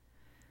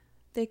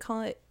 They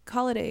call it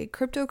a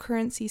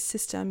cryptocurrency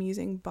system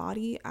using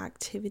body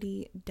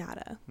activity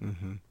data.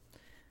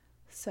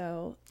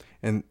 So.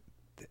 And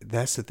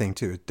that's the thing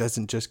too. It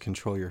doesn't just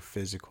control your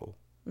physical.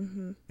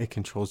 It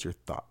controls your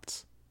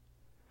thoughts.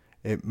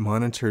 It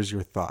monitors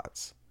your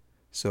thoughts.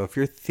 So if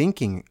you're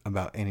thinking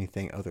about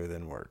anything other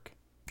than work,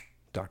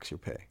 docks your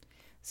pay.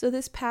 So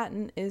this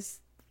patent is,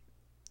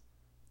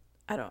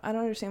 I don't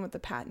understand what the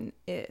patent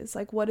is.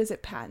 Like, what is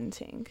it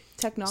patenting?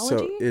 Technology?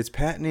 So it's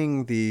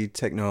patenting the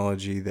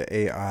technology, the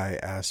AI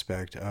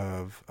aspect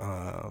of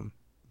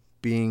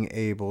being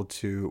able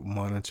to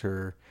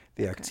monitor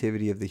the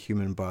activity of the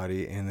human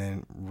body and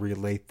then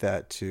relate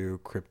that to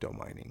crypto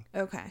mining.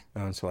 Okay.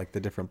 So like the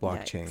different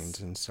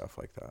blockchains and stuff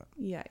like that.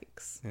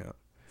 Yikes. Yeah.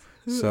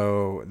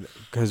 So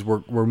because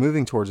we're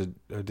moving towards a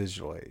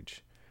digital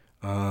age.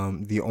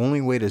 The only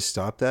way to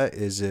stop that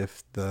is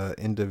if the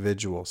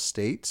individual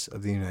states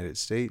of the United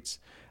States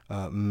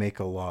make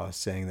a law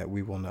saying that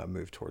we will not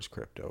move towards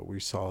crypto. We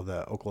saw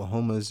that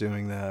Oklahoma is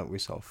doing that. We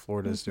saw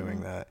Florida's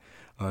doing that.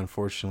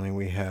 Unfortunately,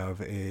 we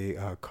have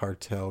a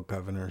cartel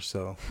governor,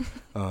 so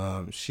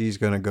she's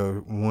going to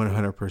go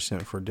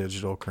 100% for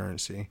digital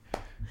currency.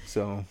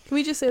 So can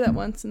we just say that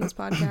once in this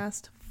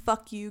podcast?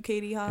 Fuck you,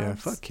 Katie Hobbs. Yeah,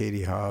 fuck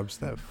Katie Hobbs,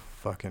 that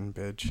fucking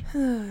bitch.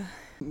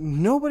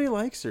 Nobody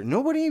likes her.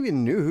 Nobody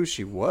even knew who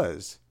she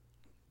was.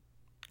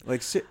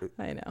 Like,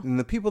 I know. And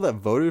the people that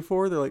voted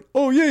for her, they're like,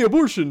 "Oh yay,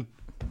 abortion!"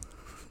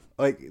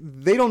 Like,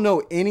 they don't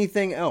know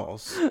anything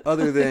else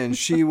other than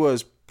she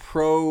was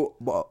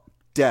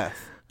pro-death.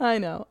 I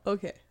know.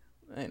 Okay,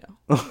 I know.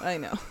 I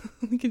know.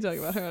 We can talk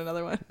about her on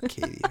another one.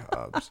 Katie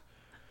Hobbs.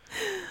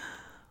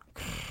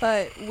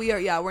 But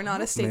we're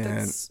not a state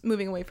that's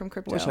moving away from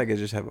crypto. Wish I could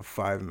just have a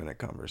 5-minute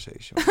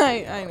conversation.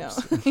 I know.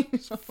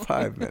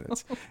 5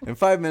 minutes. And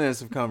 5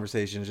 minutes of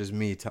conversation is just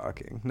me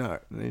talking. No,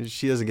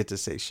 she doesn't get to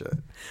say shit.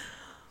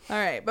 All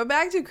right, but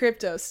back to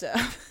crypto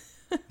stuff.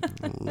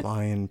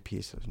 Lying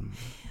piece of...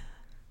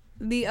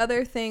 The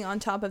other thing on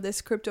top of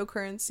this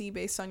cryptocurrency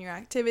based on your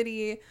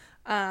activity,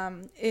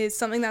 is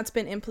something that's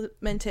been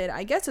implemented.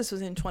 I guess this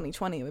was in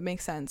 2020. It would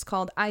make sense,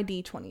 called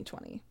ID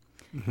 2020.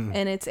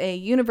 And it's a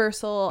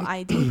universal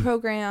ID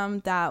program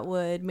that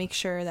would make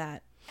sure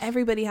that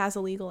everybody has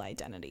a legal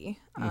identity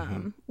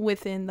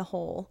within the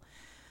whole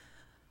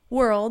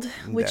world,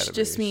 which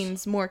just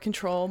means more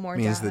control, more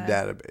means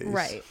data. the database.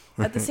 Right.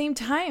 At the same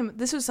time,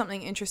 this was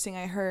something interesting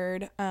I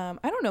heard. I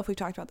don't know if we've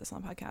talked about this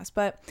on the podcast,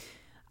 but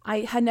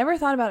I had never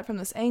thought about it from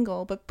this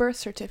angle, but birth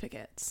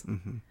certificates.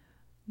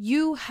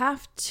 You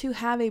have to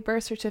have a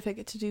birth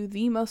certificate to do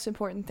the most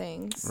important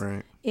things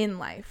in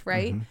life,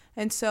 right?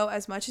 And so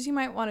as much as you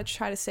might want to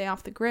try to stay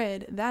off the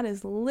grid, that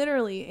is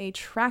literally a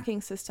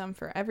tracking system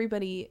for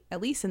everybody,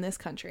 at least in this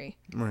country.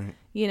 Right.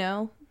 You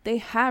know, they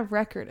have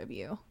record of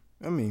you.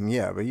 I mean,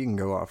 yeah, but you can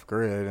go off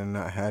grid and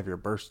not have your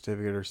birth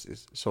certificate or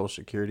social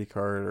security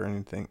card or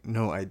anything.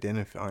 No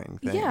identifying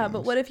things. Yeah,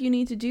 but what if you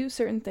need to do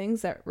certain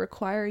things that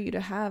require you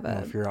to have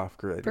a if you're off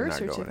grid, you're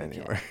not going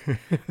anywhere.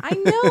 I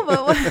know,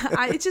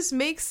 but it just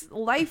makes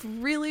life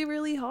really,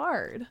 really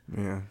hard.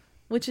 Yeah.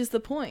 Which is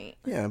the point.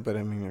 Yeah, but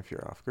I mean, if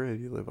you're off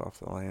grid, you live off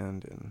the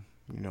land and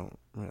you don't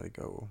really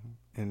go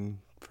in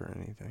for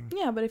anything.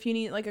 Yeah, but if you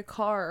need like a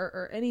car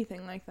or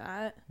anything like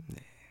that...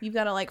 You've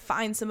got to like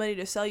find somebody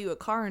to sell you a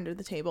car under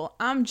the table.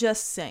 I'm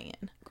just saying.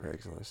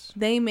 Craigslist.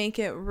 They make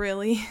it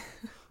really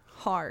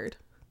hard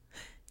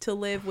to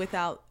live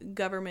without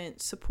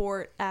government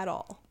support at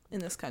all in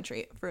this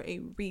country for a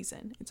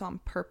reason. It's on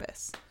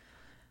purpose.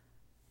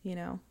 You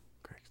know?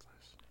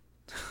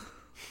 Craigslist.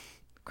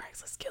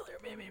 Craigslist killer.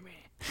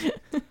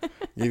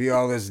 Give you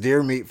all this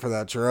deer meat for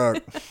that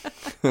truck.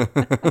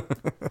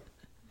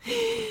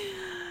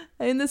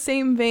 In the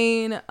same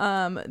vein,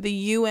 the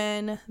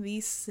UN,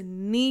 these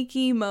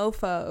sneaky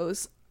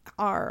mofos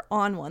are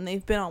on one.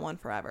 They've been on one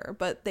forever,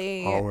 but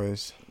they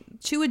always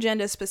 2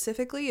 agendas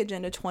specifically,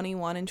 Agenda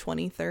 21 and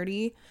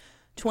 2030.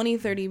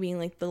 2030 being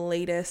like the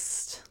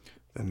latest,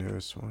 the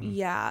newest one.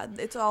 Yeah,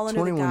 it's all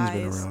under the guise.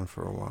 21's been around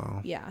for a while.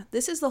 Yeah,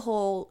 this is the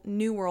whole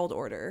New World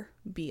Order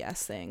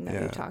BS thing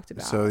that we've talked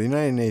about. So the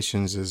United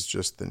Nations is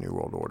just the New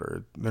World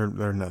Order.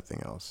 They're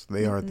nothing else.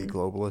 They are the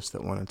globalists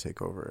that want to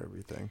take over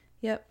everything.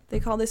 Yep. They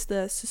call this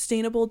the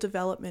Sustainable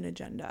Development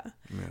Agenda,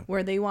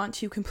 where they want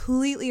to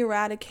completely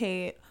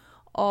eradicate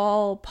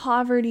all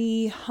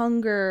poverty,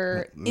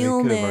 hunger,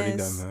 illness. They could have already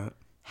done that.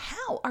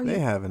 How are you? They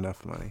have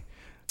enough money.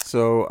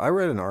 So I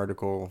read an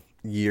article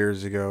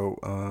years ago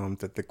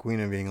that the Queen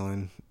of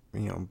England,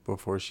 you know,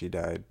 before she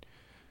died,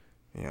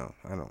 you know,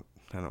 I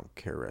don't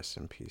care. Rest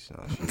in peace.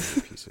 No, she's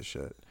a piece of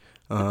shit.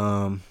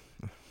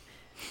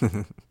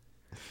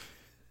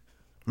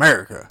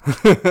 America.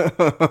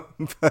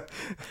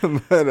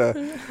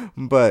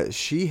 but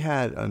she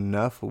had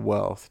enough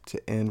wealth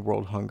to end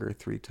world hunger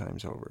 3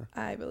 times over.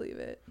 I believe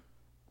it.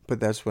 But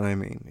that's what I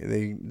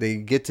mean. They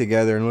get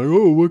together and like,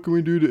 oh, what can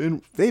we do to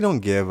end? They don't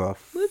give a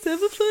let's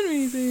have a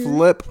fundraiser.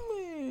 Flip.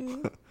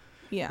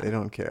 Yeah. They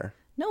don't care.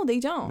 No, they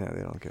don't. No,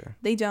 they don't care.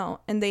 They don't.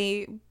 And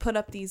they put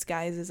up these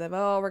guises of,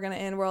 oh, we're going to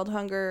end world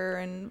hunger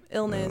and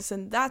illness.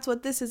 And that's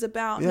what this is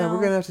about. Yeah, we're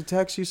going to have to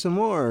tax you some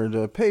more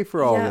to pay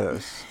for all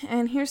this.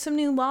 And here's some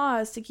new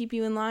laws to keep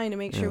you in line to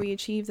make sure we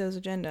achieve those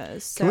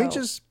agendas. So, can we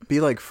just be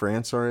like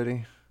France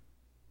already?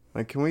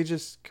 Like, can we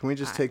just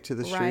take to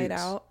the streets? Right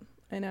out.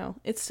 I know.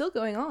 It's still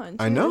going on.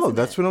 I know.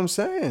 That's what I'm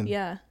saying.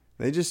 Yeah.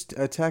 They just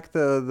attacked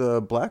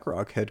the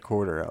BlackRock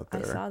headquarters out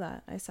there.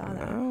 I saw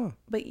that.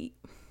 But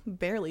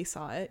barely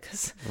saw it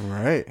because,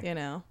 you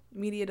know,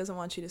 media doesn't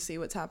want you to see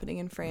what's happening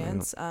in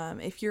France.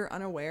 If you're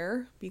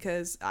unaware,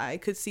 because I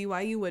could see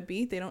why you would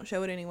be, they don't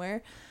show it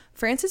anywhere.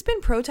 France has been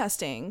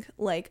protesting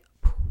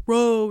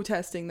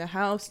the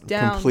house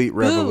down. Complete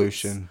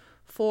revolution.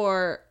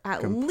 For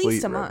at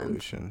least a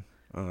month.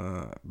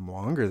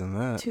 Longer than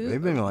that.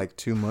 They've been like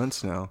 2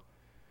 months now.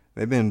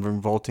 They've been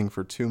revolting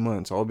for 2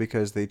 months, all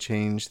because they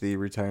changed the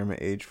retirement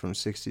age from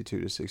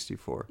 62 to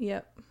 64.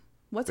 Yep.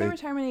 What's the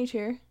retirement age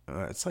here?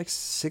 It's like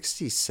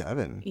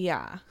 67.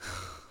 Yeah.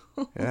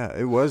 Yeah,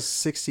 it was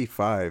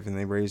 65 and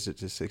they raised it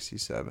to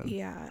 67.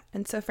 Yeah.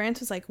 And so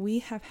France was like, we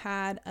have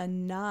had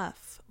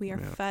enough. We are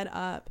fed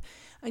up.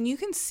 And you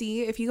can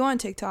see, if you go on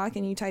TikTok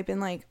and you type in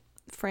like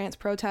France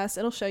protests,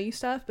 it'll show you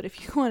stuff. But if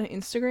you go on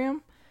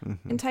Instagram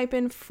and type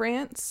in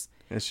France,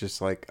 it's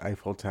just like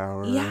Eiffel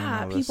Tower.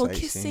 Yeah, and people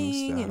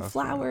kissing and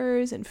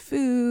flowers and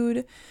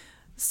food.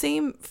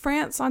 Same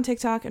France on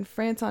TikTok and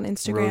France on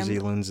Instagram. Rosy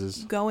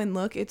lenses. Go and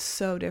look. It's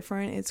so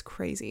different. It's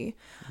crazy.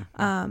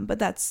 But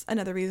that's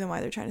another reason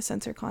why they're trying to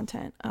censor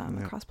content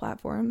across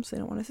platforms. They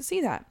don't want us to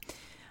see that.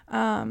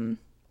 And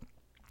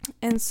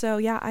so,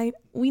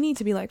 we need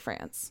to be like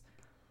France.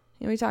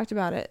 You know, we talked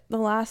about it. The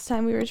last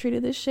time we were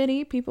treated this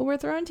shitty, people were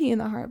throwing tea in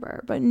the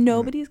harbor. But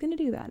nobody's going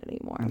to do that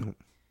anymore.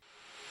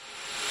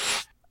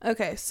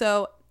 Okay,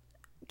 so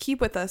keep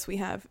with us. We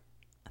have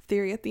a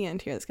theory at the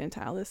end here that's going to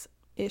tie all this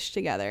ish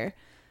together.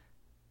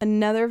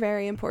 Another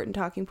very important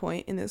talking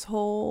point in this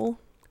whole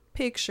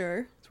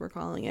picture, as we're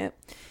calling it,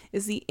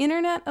 is the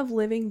Internet of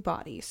Living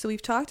Bodies. So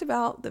we've talked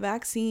about the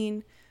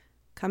vaccine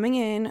coming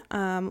in.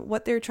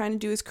 What they're trying to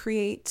do is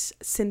create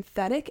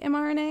synthetic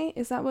mRNA.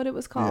 Is that what it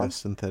was called? Yeah,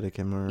 synthetic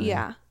mRNA.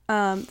 Yeah.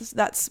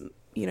 That's,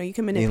 you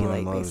can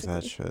manipulate Elon loves basically.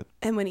 that shit.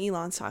 And when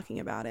Elon's talking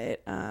about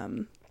it,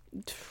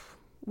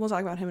 we'll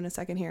talk about him in a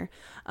second here.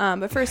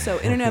 But first, so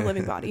Internet of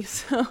Living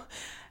Bodies. So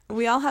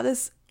we all have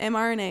this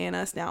mRNA in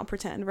us now,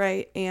 pretend,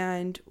 right?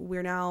 And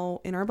we're now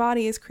in our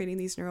bodies creating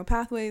these neural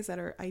pathways that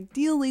are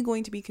ideally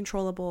going to be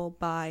controllable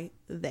by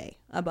they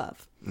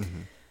above.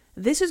 Mm-hmm.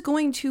 This is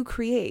going to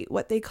create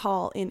what they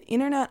call an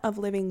Internet of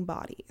Living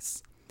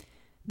Bodies.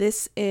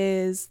 This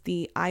is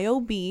the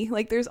IOB.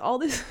 Like, there's all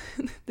this.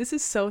 This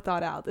is so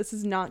thought out. This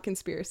is not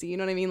conspiracy. You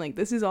know what I mean? Like,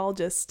 this is all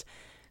just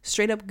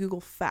straight up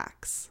Google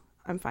facts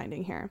I'm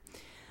finding here.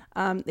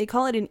 They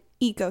call it an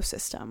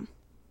ecosystem.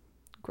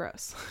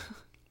 Gross.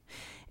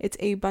 It's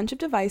a bunch of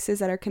devices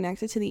that are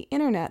connected to the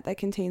internet that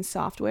contain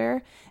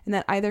software and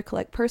that either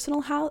collect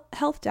personal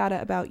health data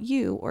about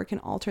you or can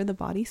alter the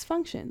body's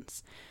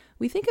functions.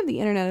 We think of the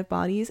Internet of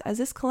Bodies as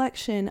this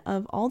collection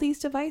of all these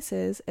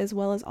devices as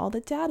well as all the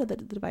data that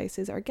the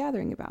devices are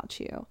gathering about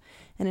you.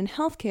 And in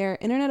healthcare,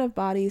 Internet of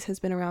Bodies has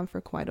been around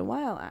for quite a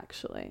while,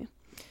 actually.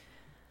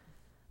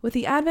 With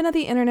the advent of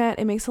the internet,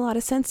 it makes a lot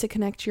of sense to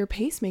connect your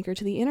pacemaker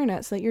to the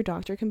internet so that your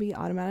doctor can be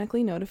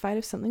automatically notified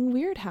if something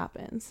weird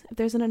happens. If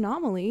there's an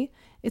anomaly,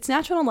 it's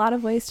natural in a lot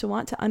of ways to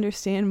want to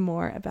understand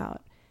more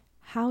about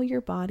how your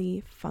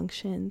body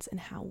functions and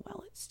how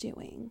well it's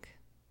doing.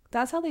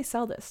 That's how they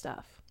sell this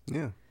stuff.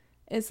 Yeah.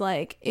 It's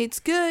like, it's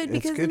good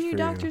because then your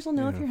doctors will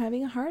know if Yeah. you're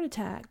having a heart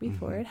attack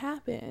before it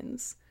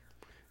happens.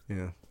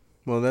 Yeah.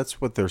 Well, that's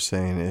what they're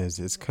saying is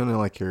it's kind of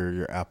like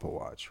your Apple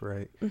Watch,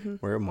 right? Mm-hmm.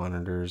 Where it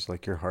monitors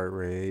like your heart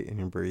rate and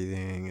your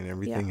breathing and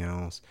everything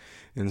else.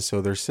 And so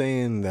they're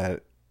saying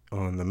that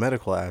on the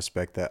medical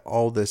aspect that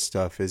all this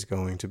stuff is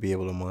going to be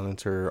able to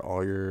monitor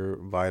all your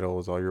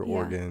vitals, all your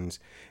organs,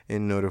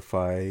 and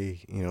notify,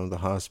 the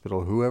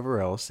hospital,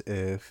 whoever else,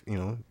 if,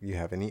 you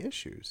have any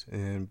issues.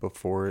 And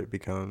before it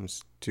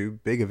becomes too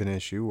big of an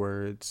issue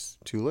where it's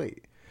too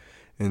late.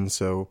 And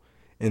so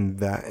in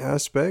that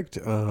aspect,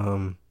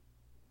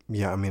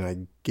 yeah, I mean,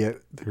 I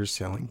get their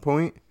selling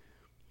point,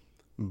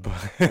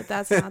 But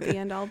that's not the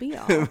end all be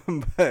all.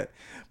 but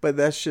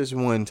that's just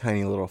one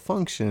tiny little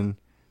function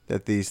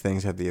that these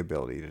things have the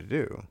ability to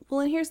do.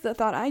 Well, and here's the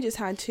thought I just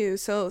had too.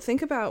 So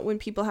think about when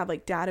people have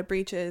like data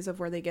breaches of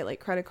where they get like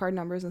credit card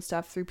numbers and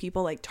stuff through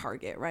people like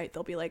Target, right?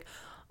 They'll be like,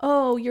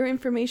 oh, your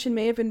information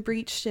may have been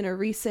breached in a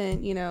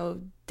recent,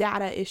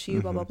 data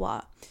issue, blah, blah,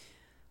 blah.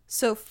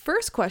 So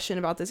first question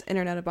about this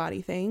Internet of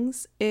Body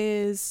things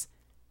is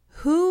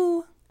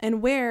who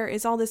and where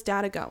is all this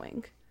data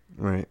going?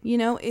 Right.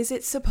 Is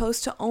it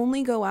supposed to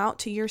only go out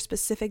to your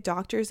specific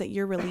doctors that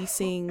you're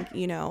releasing,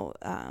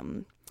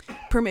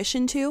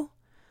 permission to?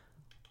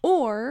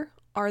 Or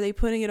are they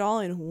putting it all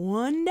in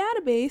one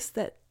database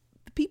that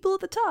the people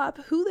at the top,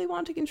 who they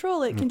want to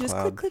control it, can just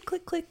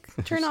click,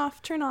 turn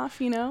off,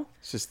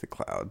 It's just the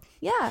cloud.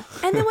 Yeah.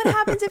 And then what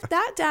happens if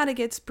that data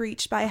gets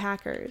breached by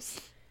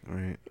hackers?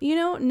 Right.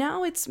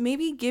 Now it's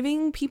maybe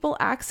giving people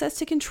access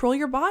to control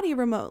your body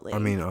remotely. I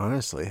mean,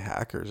 honestly,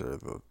 hackers are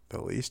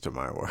the least of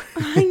my worries.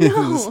 I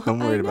know. I'm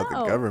worried about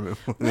the government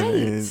more than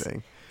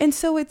anything. And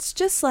so it's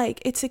just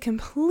like, it's a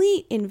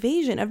complete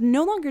invasion of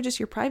no longer just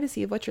your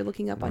privacy of what you're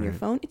looking up on your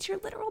phone. It's your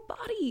literal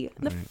body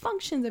and the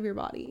functions of your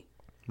body.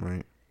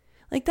 Right.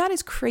 Like, that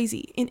is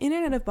crazy. An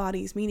Internet of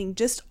Bodies, meaning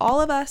just all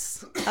of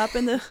us up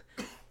in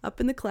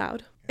the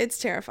cloud. It's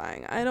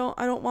terrifying. I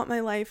don't want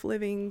my life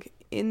living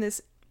in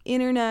this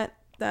internet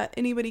that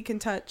anybody can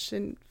touch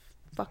and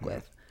fuck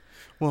with.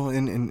 Well,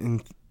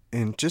 and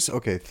just,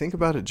 okay, think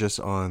about it just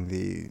on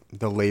the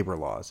labor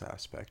laws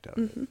aspect of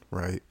it,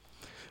 right?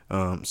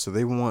 So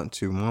they want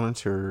to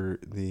monitor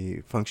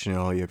the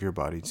functionality of your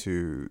body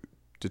to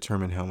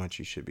determine how much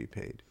you should be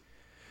paid.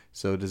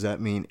 So does that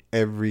mean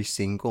every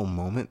single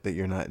moment that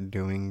you're not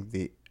doing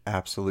the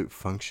absolute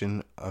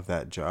function of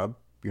that job,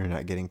 you're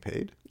not getting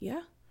paid?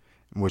 Yeah.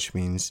 Which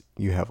means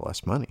you have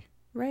less money.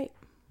 Right.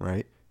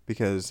 Right?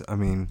 Because, I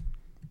mean,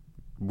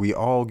 we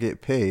all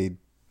get paid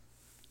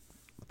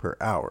per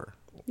hour.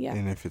 Yeah.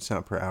 And if it's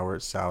not per hour,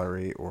 it's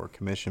salary or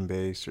commission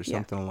based or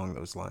something along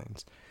those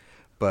lines.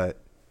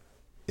 But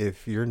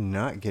if you're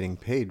not getting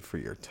paid for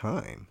your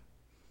time,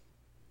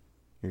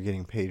 you're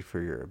getting paid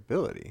for your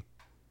ability,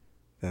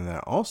 then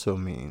that also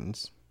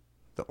means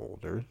the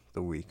older,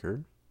 the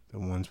weaker, the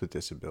ones with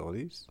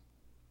disabilities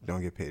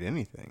don't get paid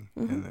anything.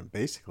 And it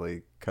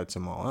basically cuts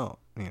them all out.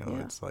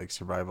 It's like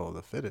survival of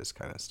the fittest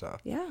kind of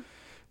stuff. Yeah.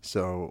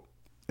 So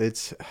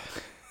it's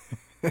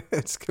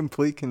it's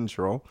complete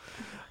control,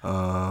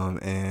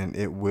 and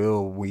it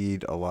will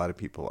weed a lot of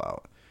people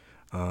out.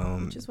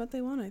 Which is what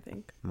they want, I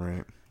think.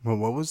 Right. Well,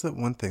 what was that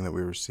one thing that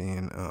we were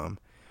seeing?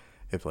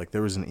 If like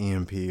there was an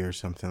EMP or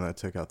something that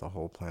took out the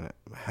whole planet,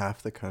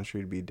 half the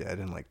country would be dead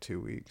in like 2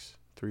 weeks,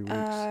 3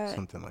 weeks,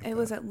 something like that. It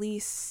was at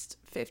least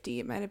 50.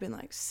 It might have been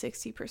like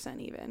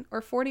 60% even,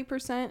 or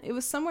 40%. It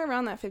was somewhere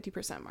around that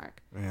 50%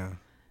 mark. Yeah.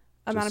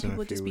 Amount of people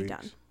would just be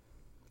done.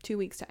 2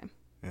 weeks time.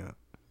 Yeah.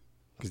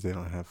 Because they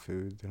don't have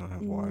food, they don't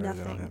have water, they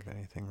Nothing. don't have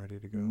anything ready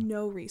to go.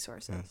 No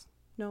resources.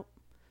 Nope.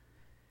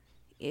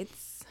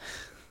 It's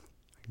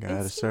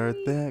Gotta it's start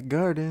scary. that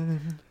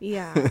garden.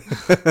 Yeah.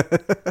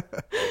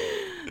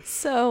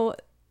 So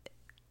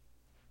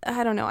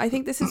I don't know. I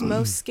think this is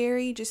most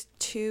scary just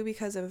too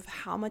because of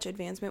how much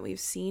advancement we've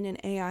seen in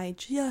AI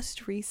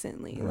just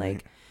recently. Right.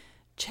 Like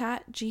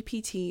Chat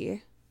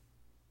GPT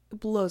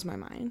blows my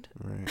mind.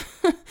 Right.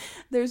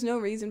 There's no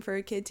reason for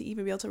a kid to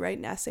even be able to write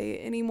an essay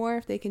anymore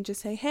if they can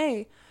just say,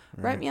 hey,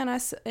 write me on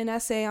an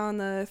essay on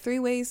the 3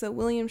 ways that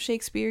William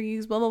Shakespeare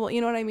used blah blah blah.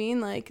 You know what I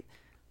mean? Like,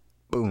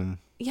 Boom.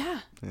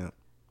 yeah.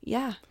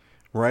 Yeah.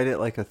 Write it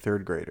like a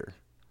 3rd grader.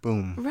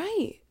 Boom.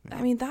 Right.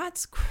 I mean,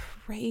 that's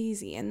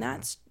crazy. And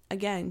that's,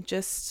 again,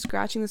 just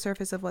scratching the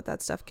surface of what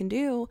that stuff can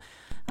do.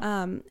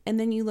 And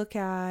then you look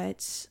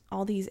at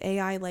all these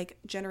AI like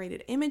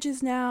generated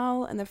images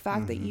now, and the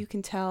fact that you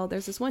can tell,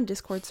 there's this one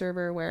Discord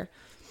server where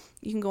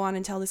you can go on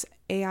and tell this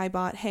AI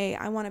bot, hey,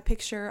 I want a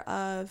picture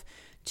of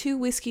 2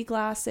 whiskey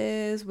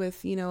glasses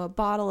with, you know, a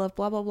bottle of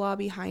blah, blah, blah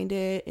behind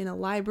it in a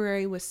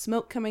library with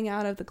smoke coming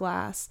out of the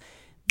glass.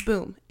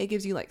 Boom. It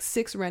gives you like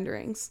 6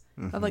 renderings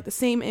of like the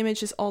same image,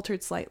 just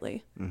altered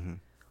slightly.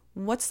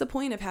 What's the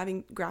point of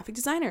having graphic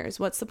designers?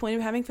 What's the point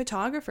of having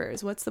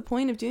photographers? What's the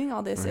point of doing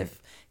all this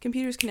if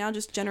computers can now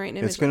just generate an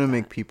image? It's going to like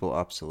make that? people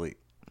obsolete.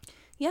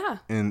 Yeah.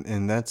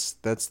 And that's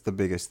the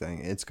biggest thing.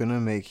 It's going to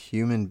make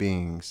human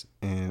beings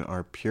in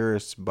our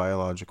purest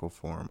biological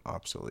form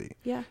obsolete.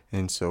 Yeah.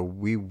 And so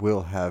we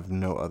will have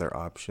no other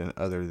option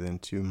other than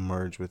to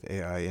merge with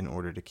AI in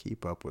order to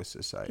keep up with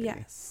society.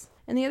 Yes.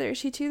 And the other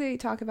issue too that you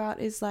talk about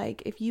is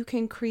like if you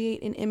can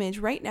create an image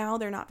right now,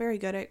 they're not very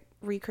good at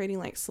recreating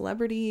like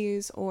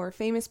celebrities or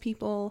famous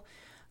people.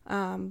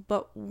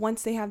 But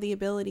once they have the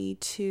ability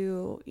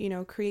to, you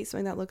know, create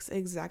something that looks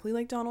exactly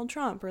like Donald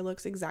Trump or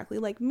looks exactly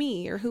like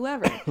me or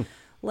whoever,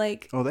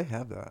 like, Oh, they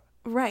have that.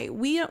 right.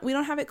 We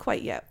don't have it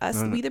quite yet.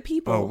 Us, we the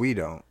people. Oh, we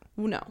don't.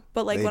 No,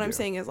 but like They what I'm do.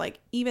 saying is like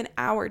even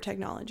our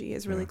technology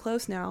is really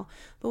close now.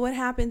 But what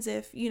happens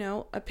if, you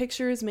know, a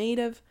picture is made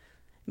of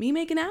me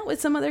making out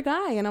with some other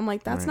guy and I'm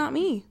like, that's not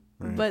me.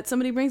 Right. But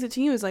somebody brings it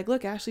to you is like,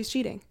 look, Ashley's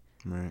cheating.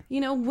 Right. You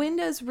know, when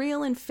does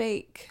real and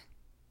fake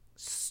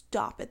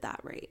stop at that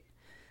rate?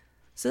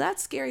 So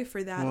that's scary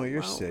for that. Well,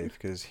 you're alone. safe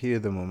because heat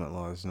of the moment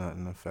law is not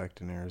in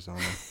effect in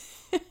Arizona.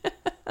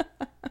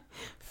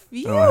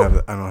 Phew. I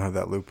don't have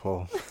that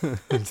loophole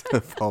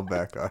to fall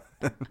back on.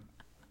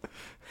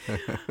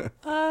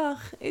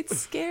 It's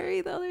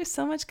scary though. There's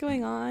so much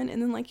going on.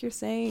 And then like you're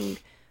saying,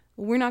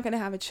 we're not going to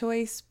have a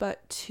choice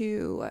but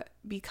to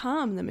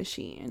become the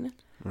machine.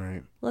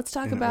 Right. Let's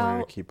talk in about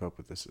order to keep up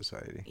with the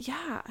society.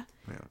 Yeah.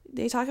 Yeah.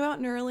 They talk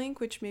about Neuralink,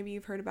 which maybe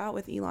you've heard about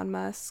with Elon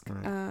Musk.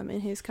 Right. In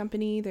his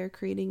company, they're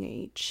creating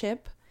a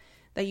chip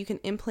that you can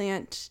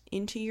implant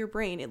into your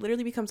brain. It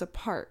literally becomes a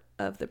part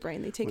of the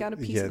brain. They take out a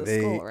piece of the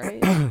skull,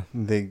 right?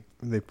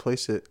 They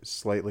place it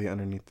slightly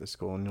underneath the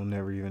skull, and you'll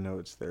never even know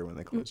it's there when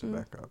they close it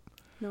back up.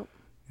 Nope.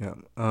 Yeah.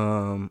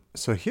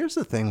 So here's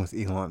the thing with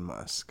Elon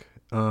Musk.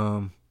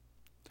 I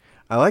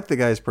like the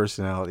guy's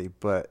personality,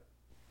 but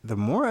the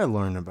more I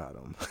learn about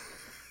him,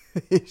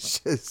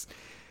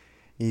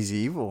 he's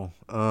evil.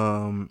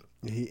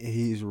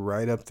 He's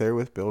right up there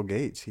with Bill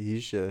Gates.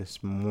 He's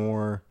just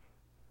more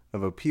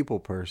of a people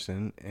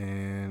person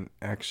and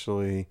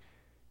actually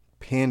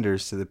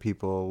panders to the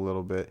people a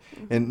little bit.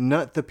 And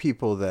not the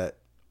people that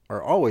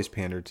are always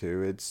pandered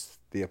to. It's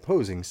the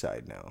opposing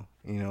side now.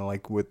 You know,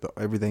 like with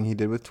everything he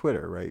did with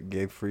Twitter, right?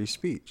 Gave free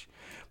speech.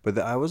 But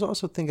I was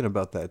also thinking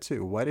about that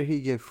too. Why did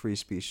he give free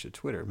speech to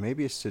Twitter?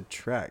 Maybe it's to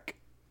track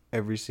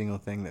every single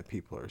thing that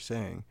people are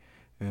saying.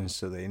 And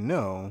so they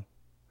know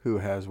who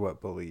has what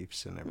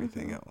beliefs and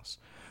everything else.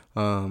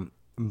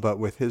 But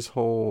with his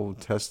whole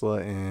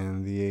Tesla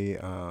and the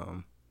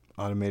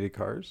automated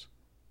cars,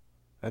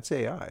 that's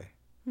AI.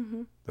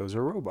 Those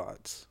are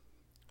robots.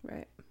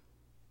 Right.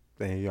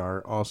 They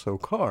are also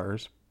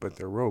cars, but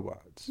they're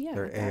robots. Yeah.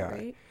 They're I got that AI.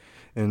 right.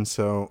 And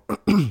so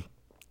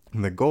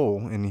the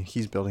goal, and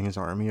he's building his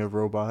army of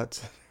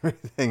robots,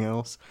 everything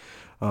else.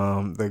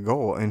 The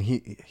goal, and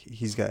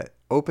he's got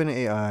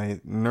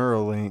OpenAI,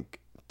 Neuralink,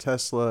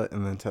 Tesla,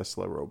 and then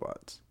Tesla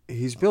robots.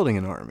 He's building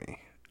an army,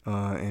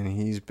 and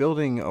he's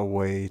building a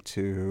way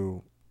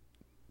to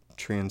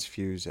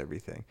transfuse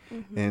everything.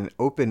 And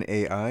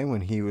OpenAI,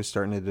 when he was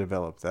starting to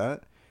develop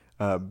that,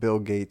 Bill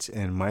Gates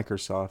and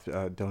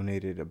Microsoft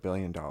donated $1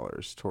 billion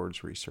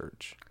towards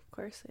research. Of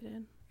course they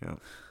did. Yeah.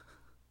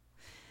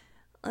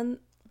 And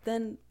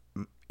then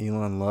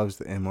Elon loves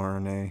the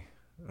mRNA,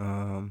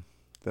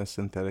 the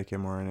synthetic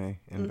mRNA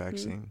in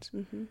vaccines.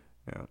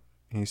 Yeah.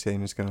 He's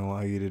saying it's going to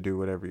allow you to do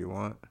whatever you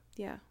want.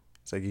 yeah.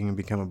 It's like you can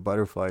become a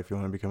butterfly if you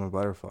want to become a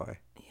butterfly.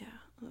 Yeah.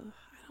 Ugh,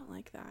 I don't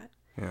like that.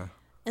 Yeah.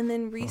 And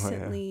then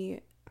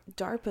recently,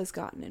 DARPA's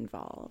gotten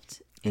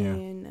involved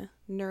in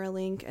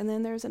Neuralink. And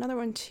then there's another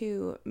one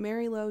too,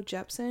 Mary Lou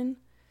Jepsen,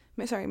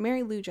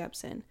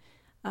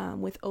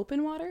 with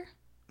Open Water.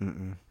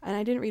 And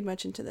I didn't read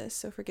much into this,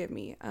 so forgive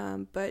me.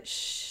 But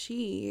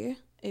she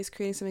is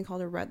creating something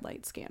called a red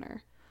light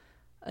scanner.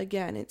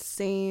 again, it's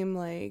same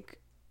like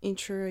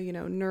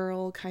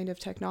neural kind of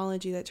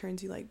technology that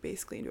turns you like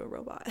basically into a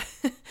robot.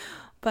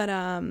 But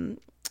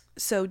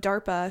so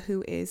DARPA,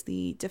 who is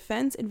the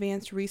Defense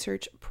Advanced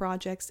Research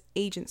Projects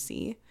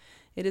Agency,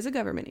 it is a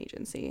government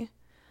agency,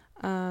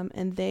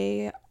 and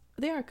they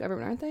are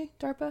government, aren't they?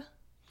 DARPA.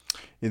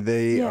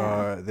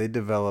 They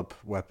develop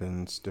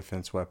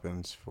defense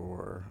weapons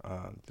for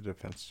the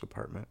Defense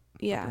Department.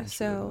 Yeah,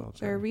 so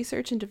they're a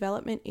research and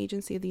development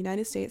agency of the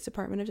United States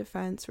Department of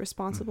Defense,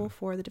 responsible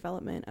for the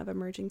development of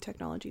emerging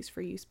technologies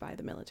for use by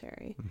the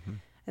military.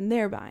 And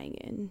they're buying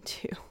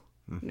into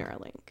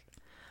Neuralink,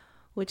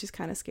 which is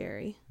kind of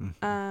scary.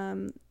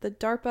 The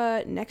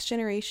DARPA Next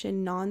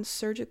Generation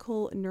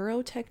Non-Surgical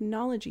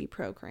Neurotechnology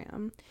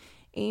Program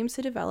aims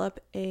to develop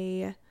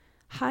a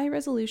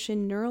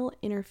high-resolution neural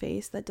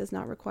interface that does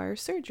not require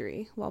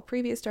surgery, while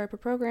previous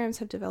DARPA programs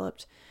have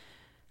developed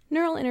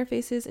neural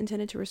interfaces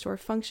intended to restore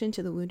function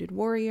to the wounded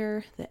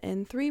warrior. The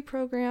N3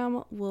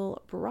 program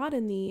will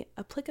broaden the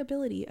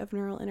applicability of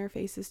neural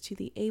interfaces to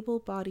the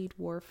able-bodied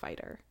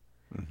warfighter.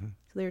 So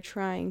they're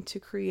trying to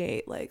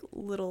create like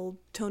little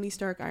Tony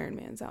Stark Iron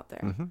Mans out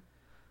there,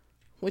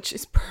 which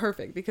is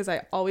perfect because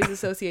I always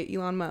associate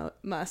Elon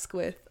Musk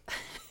with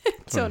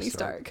Tony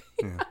Stark.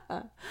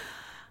 Yeah.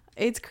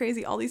 It's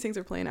crazy. All these things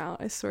are playing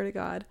out. I swear to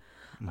God.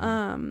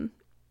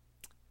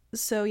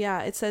 So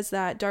yeah, it says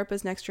that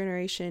DARPA's Next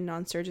Generation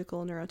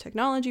Non-Surgical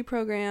Neurotechnology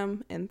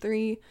Program,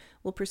 N3,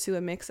 will pursue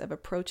a mix of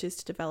approaches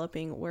to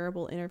developing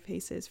wearable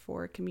interfaces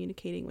for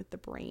communicating with the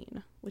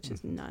brain, which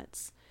is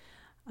nuts.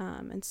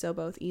 And so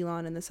both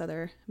Elon and this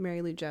other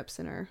Mary Lou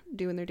Jepsen are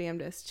doing their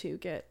damnedest to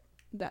get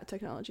that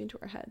technology into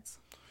our heads.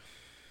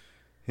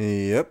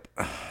 Yep.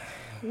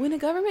 When a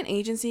government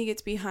agency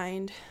gets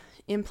behind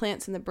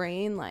implants in the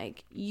brain,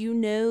 like, you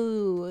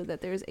know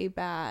that there's a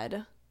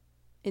bad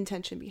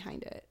intention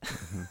behind it.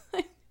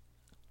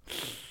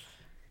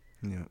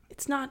 Yeah.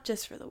 It's not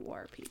just for the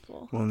war,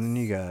 people. Well, and then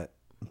you got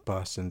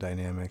Boston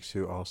Dynamics,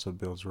 who also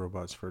builds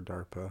robots for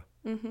DARPA.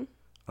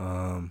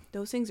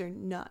 Those things are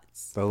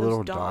nuts. The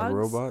little dog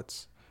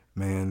robots,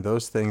 man,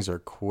 those things are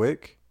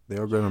quick.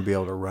 They're going to be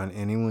able to run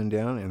anyone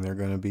down, and they're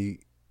going to be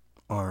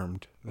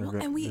armed.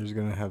 There's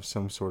going to have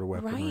some sort of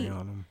weaponry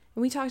on them.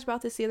 And we talked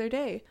about this the other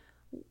day.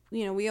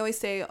 You know, we always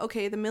say,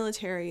 okay, the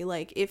military,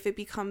 like, if it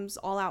becomes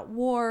all-out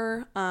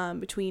war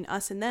between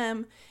us and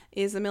them,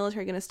 is the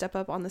military going to step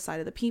up on the side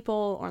of the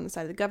people or on the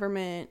side of the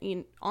government?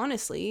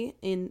 Honestly,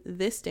 in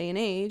this day and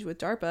age with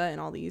DARPA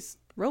and all these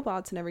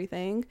robots and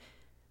everything,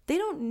 they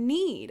don't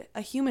need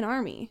a human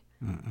army.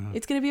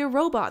 It's going to be a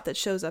robot that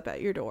shows up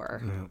at your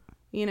door,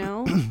 you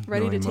know,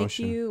 ready to take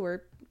you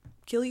or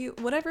kill you,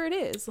 whatever it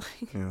is.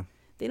 Like,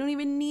 they don't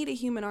even need a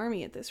human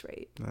army at this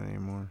rate. Not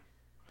anymore.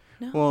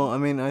 No. Well, I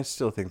mean, I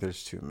still think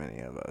there's too many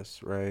of us,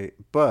 right?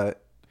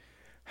 But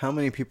how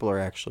many people are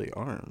actually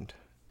armed?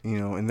 You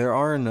know, and there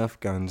are enough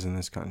guns in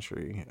this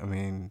country, I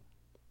mean,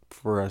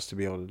 for us to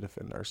be able to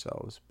defend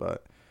ourselves.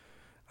 But,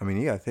 I mean,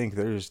 yeah, I think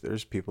there's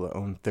people that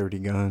own 30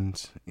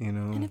 guns, you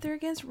know. And if they're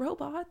against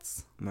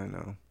robots, I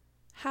know.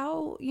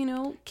 How,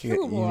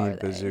 killable are they? You need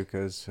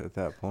bazookas at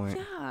that point.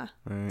 Yeah,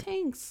 right?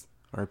 Tanks.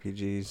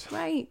 RPGs.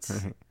 Right.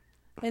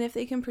 And if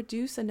they can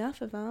produce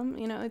enough of them,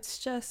 it's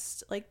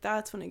just like,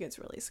 that's when it gets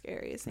really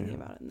scary, is thinking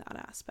about it in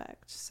that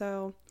aspect.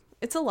 So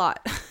it's a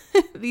lot.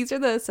 These are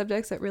the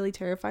subjects that really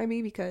terrify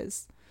me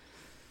because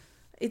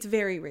it's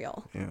very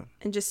real. Yeah.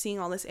 And just seeing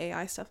all this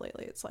AI stuff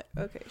lately, it's like,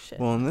 okay, shit.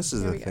 Well, and this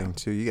is the thing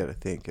too. You got to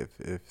think,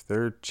 if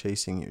they're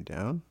chasing you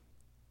down,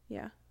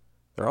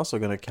 they're also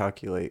going to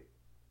calculate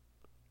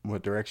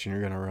what direction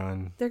you're going to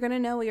run. They're going to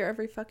know your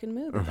every fucking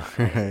move.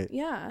 Right.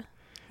 Yeah.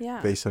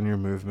 Yeah. Based on your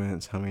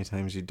movements, how many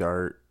times you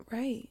dart.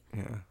 Right.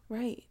 Yeah.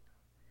 Right.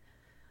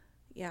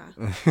 Yeah.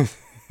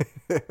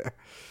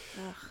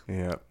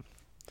 Yeah.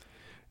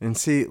 And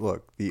see,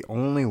 look, the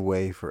only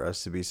way for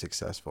us to be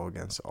successful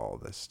against all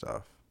this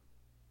stuff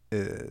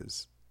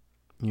is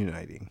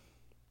uniting.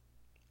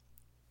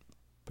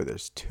 But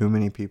there's too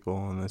many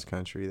people in this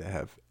country that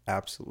have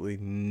absolutely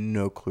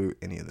no clue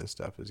any of this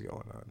stuff is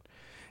going on.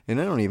 And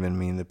I don't even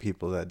mean the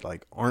people that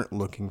aren't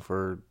looking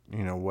for,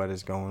 what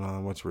is going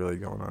on, what's really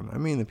going on. I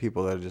mean the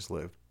people that just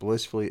live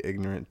blissfully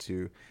ignorant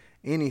to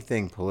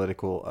anything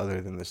political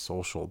other than the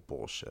social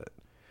bullshit.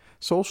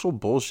 Social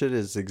bullshit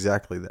is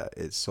exactly that.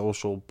 It's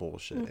social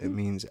bullshit. Mm-hmm. It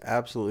means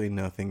absolutely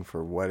nothing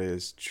for what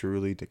is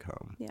truly to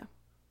come. Yeah,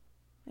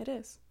 it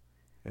is.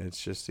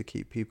 It's just to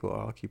keep people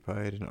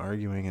occupied and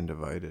arguing and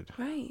divided.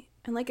 Right.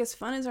 And as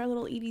fun as our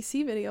little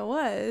EDC video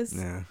was,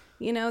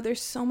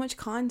 there's so much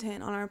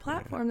content on our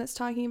platform that's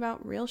talking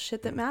about real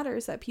shit that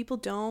matters that people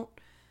don't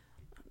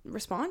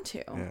respond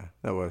to. Yeah,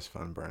 that was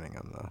fun burning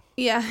them though.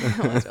 Yeah,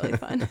 that was really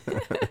fun.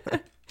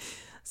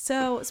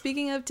 So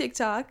speaking of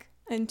TikTok,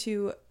 and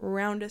to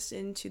round us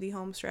into the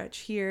home stretch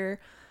here,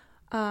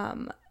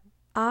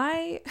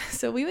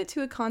 so we went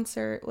to a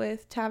concert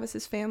with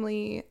Tavis's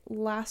family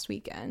last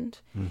weekend,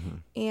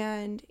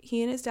 and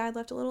he and his dad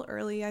left a little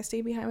early. I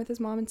stayed behind with his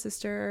mom and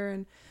sister,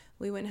 and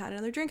we went and had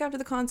another drink after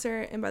the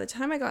concert. And by the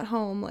time I got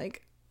home,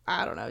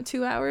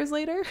 2 hours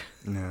later,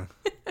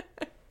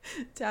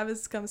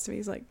 Tavis comes to me.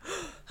 He's like,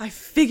 I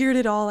figured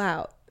it all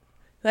out.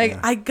 Like,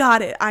 Yeah. I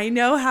got it. I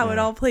know how it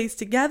Yeah. all plays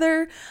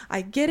together.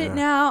 I get it Yeah.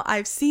 now.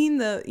 I've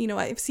seen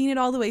I've seen it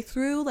all the way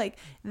through. Like,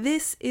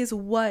 this is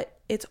what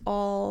it's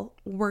all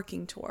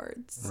working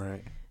towards.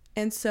 Right.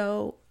 And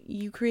so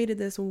you created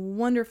this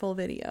wonderful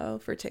video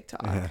for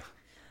TikTok. Yeah.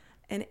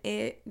 And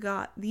it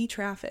got the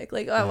traffic.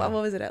 Like, what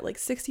was it at? Like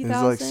 60,000?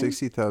 It was like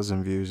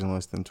 60,000 views in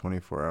less than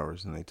 24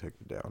 hours, and they took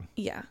it down.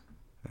 Yeah.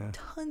 Yeah.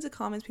 Tons of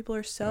comments. People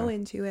are so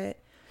into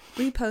it.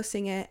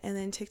 Reposting it. And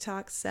then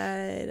TikTok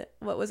said,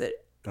 what was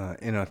it? I'll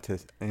let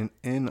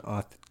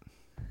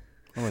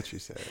you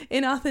say it.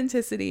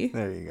 Inauthenticity.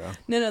 There you go.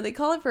 No, they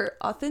call it for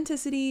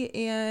authenticity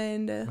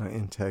and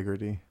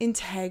Integrity.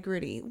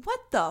 integrity.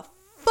 What the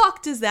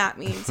fuck does that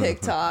mean,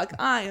 TikTok?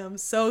 I am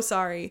so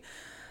sorry.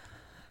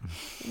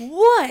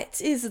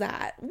 What is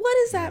that? What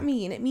does that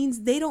mean? It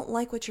means they don't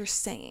like what you're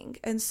saying.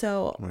 And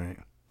so, Right.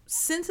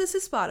 since this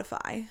is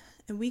Spotify,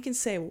 and we can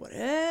say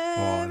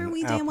whatever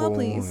we damn well Apple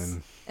please,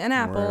 and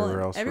Apple wherever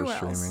and else we're everywhere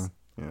else. streaming.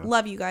 Yeah.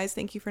 Love you guys.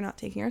 Thank you for not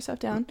taking our stuff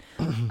down.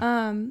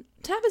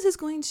 Tavis is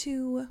going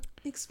to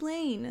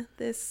explain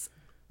this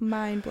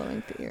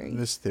mind-blowing theory.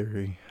 This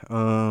theory.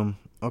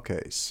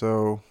 Okay,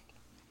 so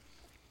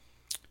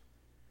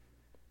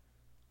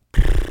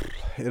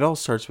it all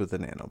starts with the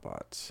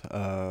nanobots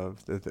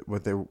of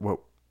what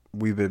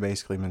we've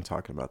basically been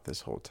talking about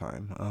this whole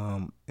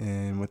time,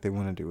 and what they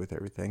want to do with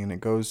everything, and it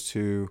goes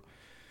to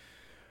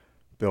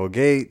Bill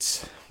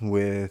Gates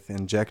with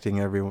injecting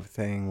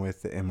everything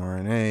with the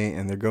mRNA,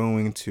 and they're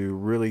going to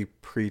really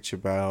preach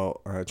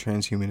about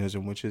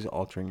transhumanism, which is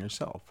altering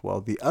yourself. Well,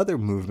 the other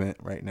movement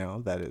right now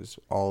that is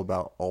all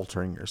about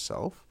altering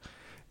yourself,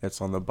 it's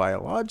on the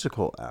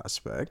biological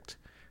aspect,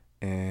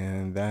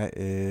 and that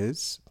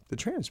is the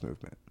trans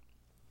movement.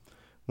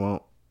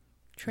 Well,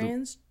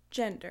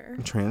 Transgender.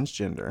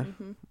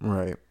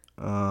 Right.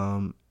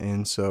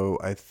 And so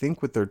I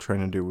think what they're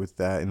trying to do with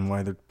that and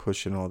why they're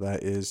pushing all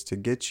that is to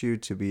get you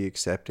to be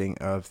accepting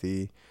of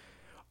the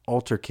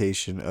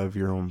altercation of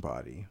your own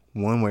body,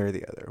 one way or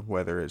the other,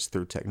 whether it's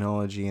through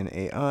technology and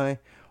AI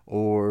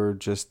or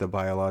just the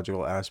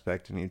biological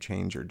aspect and you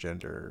change your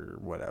gender or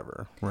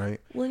whatever, right?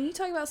 When you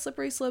talk about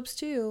slippery slopes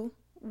too,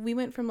 we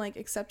went from like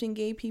accepting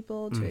gay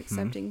people to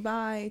accepting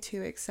bi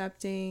to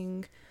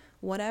accepting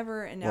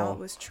whatever, and now it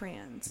was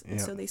trans.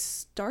 And so they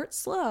start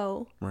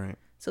slow. Right.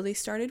 So they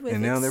started with,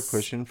 and now they're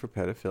pushing for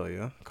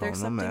pedophilia, calling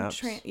them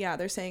maps.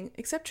 They're saying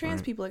accept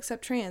trans people,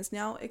 accept trans.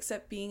 Now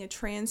accept being a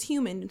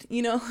transhuman.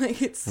 You know,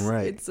 like it's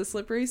a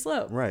slippery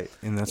slope. Right,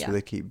 and that's what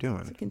they keep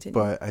doing.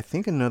 But I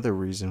think another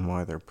reason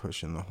why they're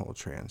pushing the whole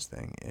trans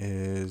thing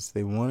is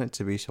they want it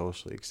to be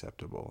socially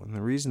acceptable. And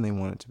the reason they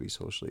want it to be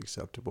socially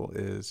acceptable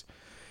is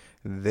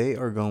they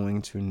are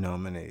going to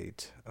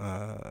nominate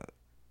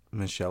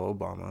Michelle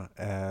Obama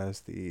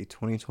as the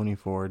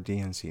 2024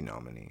 DNC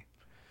nominee.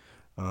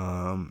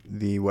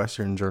 The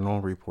Western Journal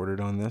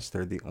reported on this.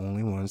 They're the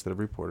only ones that have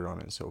reported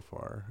on it so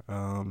far.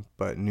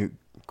 But Newt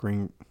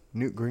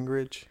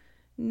Gingrich.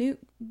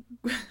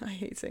 I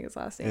hate saying his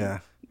last name. Yeah,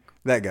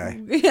 that guy.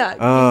 Yeah,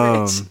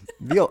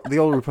 Gingrich. the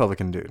old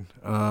Republican dude.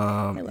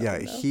 Yeah,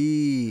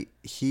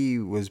 he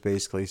was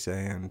basically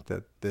saying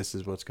that this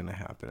is what's going to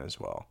happen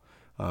as well.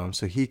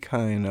 So he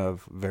kind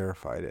of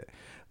verified it.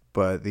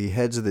 But the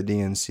heads of the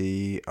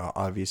DNC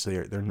obviously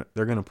they're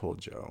going to pull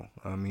Joe.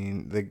 I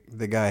mean,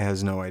 the guy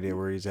has no idea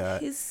where he's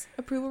at. His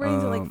approval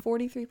rating's at like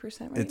 43%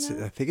 right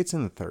now. I think it's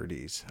in the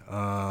 30s.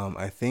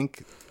 I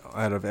think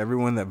out of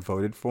everyone that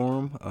voted for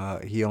him,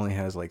 he only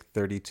has like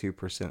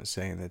 32%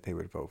 saying that they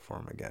would vote for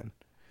him again.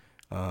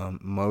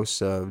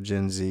 Most of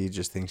Gen Z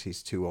just thinks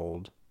he's too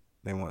old.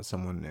 They want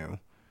someone new,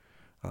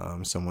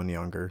 someone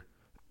younger.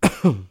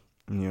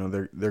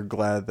 They're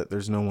glad that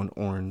there's no one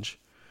orange,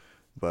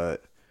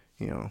 but.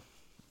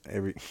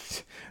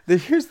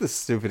 Here's the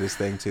stupidest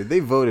thing too.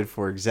 They voted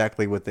for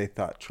exactly what they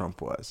thought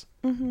Trump was.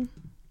 Mm-hmm.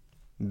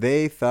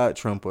 They thought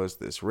Trump was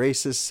this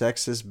racist,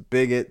 sexist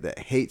bigot that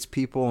hates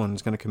people and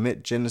is going to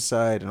commit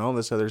genocide and all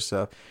this other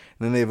stuff.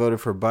 And then they voted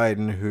for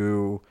Biden,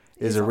 who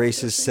is a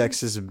racist,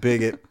 sexist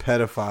bigot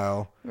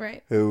pedophile,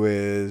 right? Who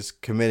is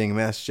committing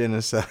mass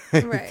genocide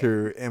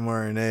through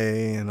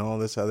mRNA and all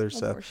this other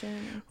stuff,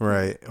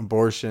 right?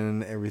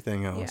 Abortion,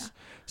 everything else. Yeah.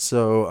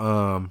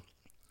 So,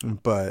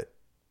 but.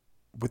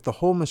 With the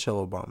whole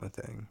Michelle Obama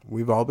thing,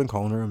 we've all been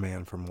calling her a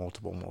man for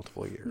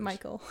multiple years.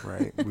 Michael.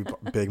 Right?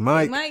 Big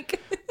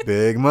Mike.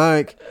 Big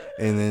Mike.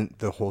 And then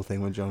the whole thing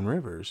with Joan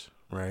Rivers,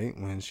 right?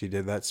 When she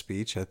did that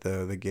speech at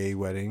the gay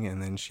wedding,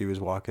 and then she was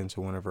walking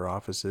to one of her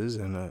offices,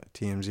 and a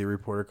TMZ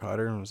reporter caught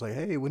her and was like,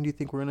 hey, when do you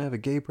think we're going to have a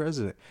gay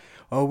president?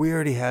 Oh, we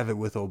already have it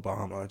with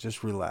Obama.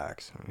 Just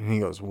relax. And he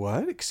goes,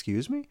 what?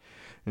 Excuse me?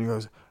 And he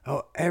goes,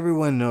 oh,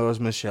 everyone knows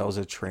Michelle's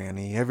a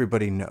tranny.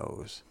 Everybody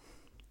knows.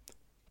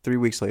 3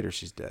 weeks later,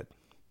 she's dead.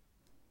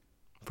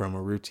 From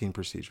a routine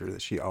procedure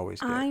that she always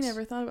gets. I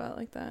never thought about it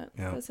like that.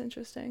 Yeah. That's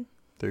interesting.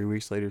 3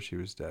 weeks later, she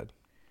was dead.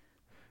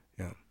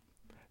 Yeah.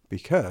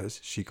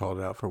 Because she called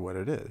it out for what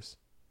it is.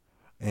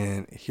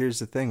 And here's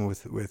the thing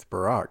with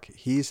Barack.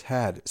 He's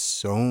had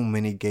so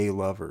many gay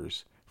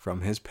lovers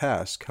from his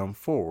past come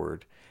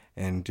forward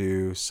and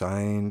do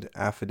signed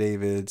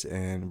affidavits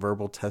and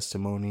verbal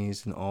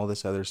testimonies and all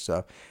this other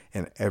stuff,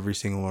 and every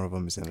single one of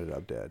them has ended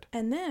up dead.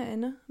 And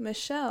then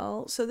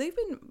Michelle, so they've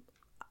been,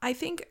 I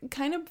think,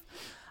 kind of,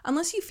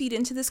 unless you feed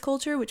into this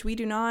culture, which we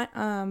do not.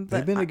 But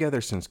they've been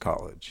together since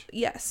college.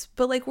 Yes,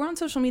 but like we're on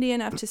social media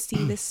enough to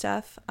see this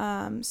stuff.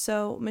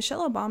 So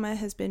Michelle Obama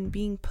has been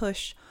being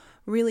pushed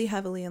really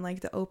heavily in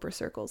like the Oprah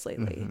circles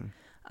lately.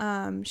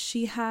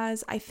 She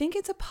has, I think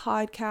it's a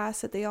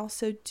podcast that they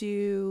also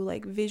do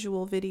like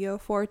visual video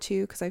for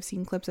too, because I've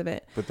seen clips of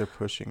it. But they're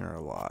pushing her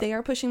a lot. They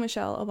are pushing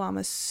Michelle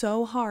Obama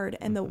so hard,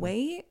 and the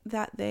way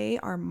that they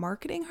are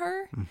marketing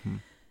her,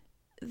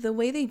 the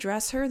way they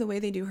dress her, the way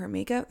they do her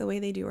makeup, the way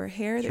they do her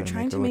hair, they're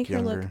trying to make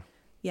her look,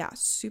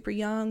 super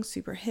young,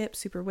 super hip,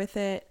 super with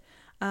it.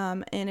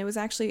 And it was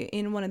actually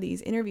in one of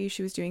these interviews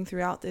she was doing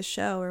throughout this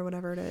show or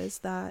whatever it is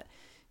that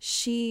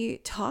she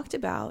talked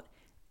about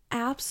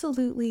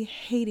absolutely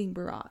hating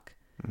Barack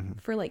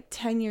for like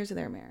 10 years of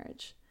their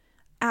marriage.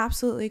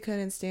 Absolutely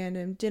couldn't stand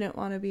him, didn't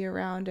want to be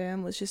around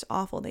him, was just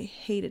awful. They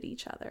hated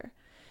each other,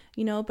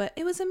 you know, but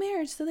it was a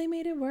marriage, so they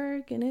made it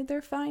work, and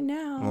they're fine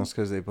now. Well, it's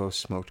because they both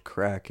smoked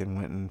crack and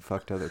went and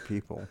fucked other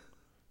people.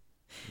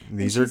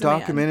 These are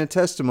documented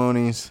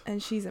testimonies.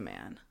 And she's a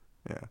man.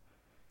 Yeah.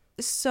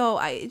 So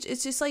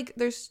it's just like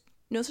there's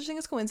no such thing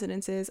as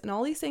coincidences, and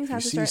all these things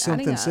have to start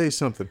something, adding up. say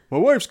something. My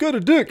wife's got a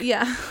dick.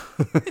 Yeah.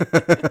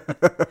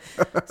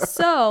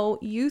 So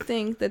you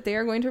think that they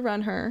are going to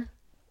run her,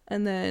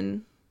 and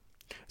then.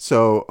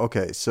 So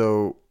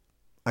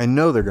I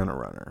know they're gonna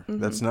run her.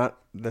 That's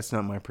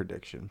not my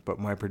prediction. But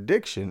my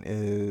prediction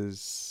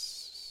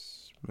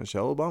is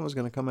Michelle Obama's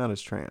gonna come out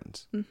as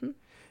trans.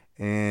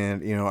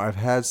 And you know, I've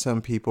had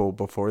some people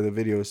before the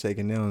video was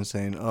taken down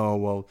saying, "Oh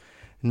well,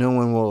 no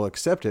one will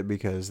accept it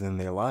because then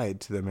they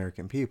lied to the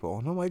American people."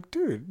 And I'm like,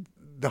 dude,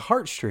 the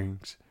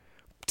heartstrings.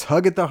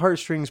 Tug at the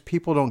heartstrings.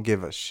 People don't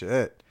give a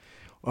shit.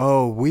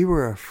 Oh, we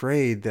were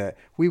afraid that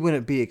we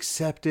wouldn't be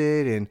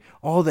accepted and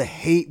all the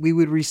hate we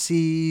would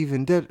receive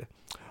and that.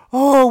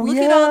 Oh, look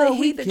yeah, at all the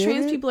hate that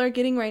trans people are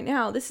getting right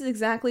now. This is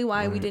exactly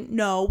why we didn't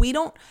know. We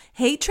don't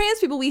hate trans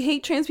people. We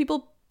hate trans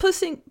people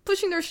pushing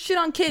their shit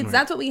on kids.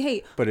 That's what we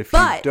hate. But if you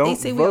don't they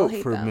say vote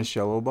for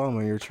Michelle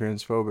Obama, you're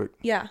transphobic.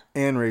 Yeah.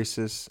 And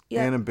racist.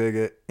 Yep. And a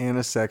bigot. And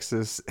a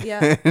sexist.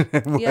 Yeah.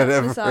 And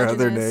whatever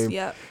other misogynist.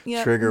 name.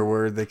 Yep. Trigger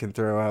word they can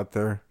throw out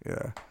there.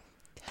 Yeah.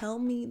 Tell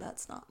me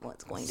that's not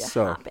what's going to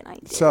happen. I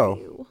dare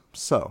you.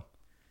 So,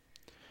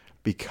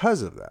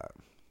 because of that,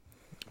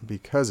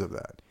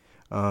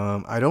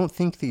 I don't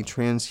think the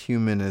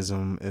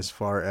transhumanism as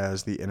far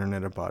as the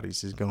Internet of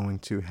Bodies is going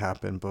to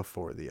happen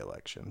before the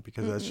election,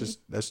 because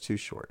that's too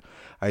short.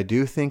 I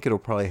do think it'll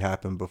probably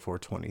happen before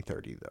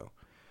 2030 though.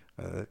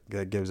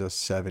 That gives us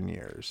 7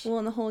 years. Well,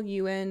 and the whole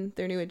UN,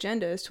 their new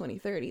agenda is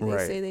 2030. They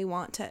say they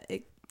want to,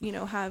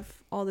 have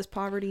all this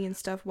poverty and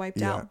stuff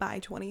wiped out by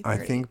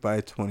 2030. I think by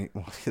it's going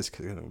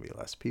to be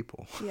less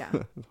people. Yeah.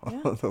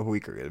 The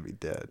weak are going to be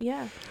dead.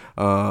 Yeah.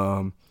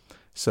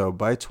 So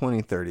by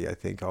 2030, I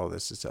think all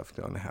this stuff is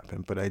going to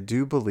happen. But I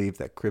do believe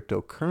that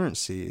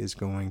cryptocurrency is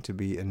going to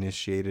be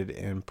initiated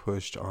and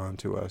pushed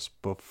onto us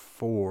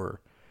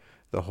before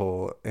the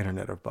whole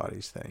Internet of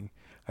Bodies thing.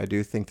 I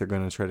do think they're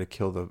going to try to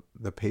kill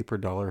the paper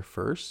dollar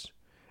first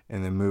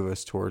and then move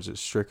us towards a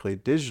strictly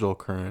digital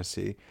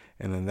currency.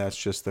 And then that's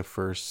just the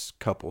first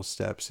couple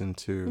steps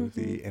into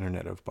the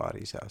Internet of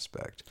Bodies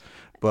aspect.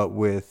 But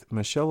with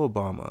Michelle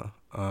Obama,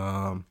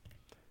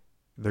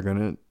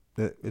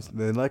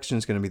 the election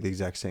is going to be the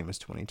exact same as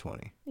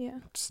 2020. Yeah.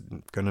 It's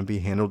going to be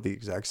handled the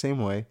exact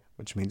same way,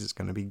 which means it's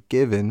going to be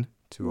given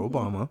to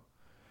Obama.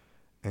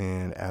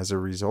 And as a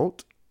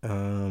result,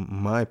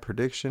 my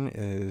prediction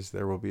is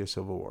there will be a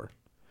civil war.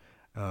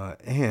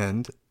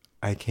 And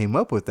I came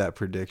up with that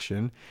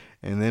prediction,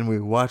 and then we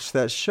watched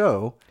that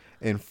show.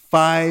 And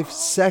 5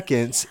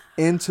 seconds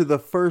into the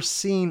first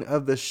scene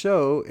of the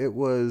show, it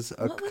was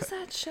what was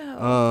that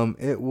show?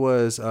 It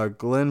was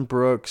Glenn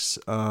Brooks'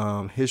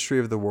 History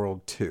of the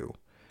World 2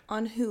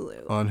 on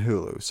Hulu. On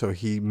Hulu. So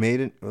he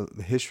made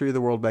the History of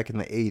the World back in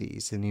the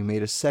 80s, and he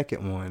made a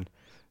second one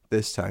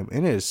this time,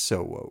 and it is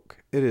so woke.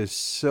 It is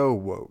so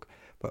woke.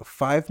 But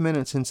 5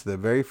 minutes into the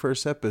very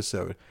first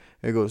episode,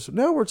 it goes,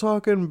 now we're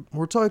talking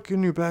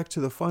you back to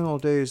the final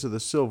days of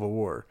the Civil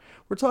War.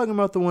 We're talking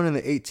about the one in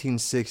the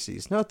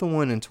 1860s, not the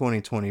one in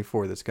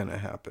 2024 that's going to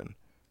happen.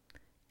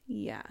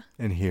 Yeah.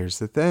 And here's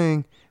the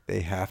thing.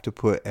 They have to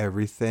put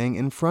everything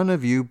in front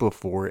of you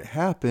before it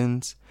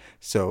happens.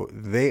 So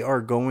they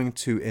are going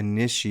to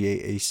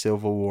initiate a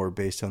civil war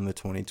based on the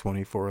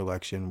 2024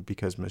 election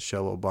because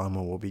Michelle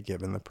Obama will be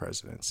given the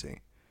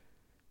presidency.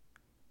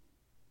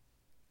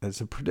 It's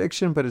a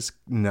prediction, but it's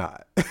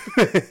not.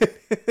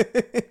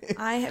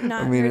 I have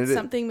not heard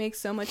something make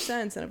so much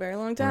sense in a very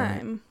long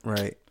time.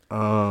 Right.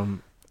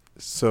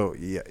 So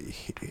yeah.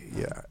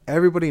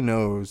 Everybody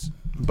knows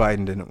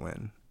Biden didn't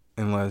win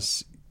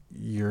unless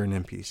you're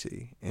an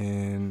NPC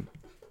and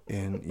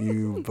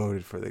you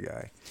voted for the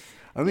guy.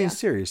 I mean,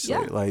 seriously,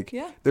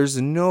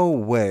 there's no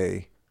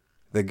way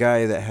the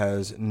guy that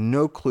has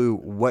no clue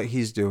what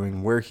he's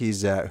doing, where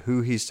he's at,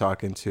 who he's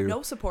talking to.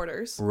 No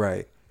supporters.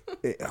 Right.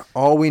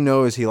 All we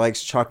know is he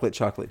likes chocolate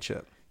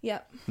chip.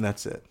 Yep. And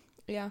that's it.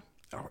 Yeah.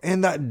 Oh,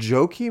 and that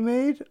joke he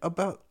made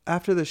about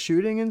after the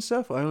shooting and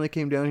stuff. I only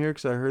came down here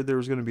because I heard there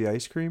was going to be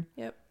ice cream.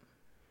 Yep.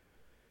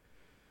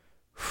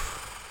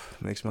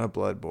 Makes my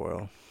blood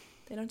boil.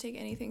 They don't take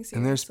anything seriously.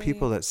 And there's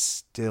people that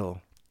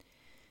still.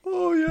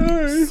 Oh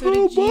yeah. So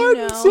did you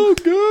Biden's know? so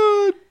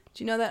good.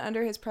 Do you know that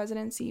under his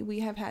presidency, we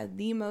have had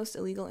the most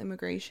illegal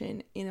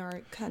immigration in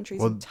our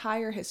country's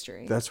entire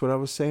history? That's what I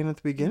was saying at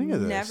the beginning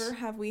of this. Never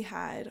have we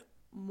had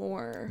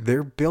more.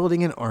 They're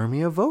building an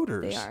army of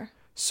voters. They are.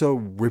 So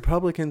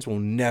Republicans will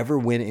never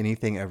win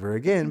anything ever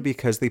again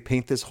because they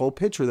paint this whole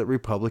picture that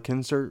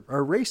Republicans are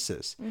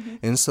racist. Mm-hmm.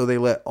 And so they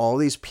let all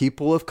these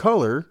people of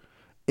color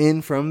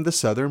in from the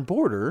southern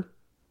border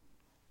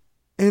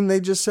and they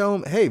just tell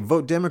them, hey,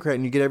 vote Democrat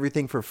and you get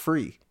everything for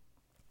free.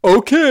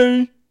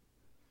 Okay.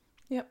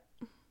 Yep.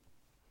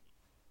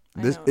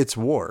 It's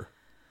war.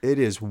 It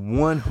is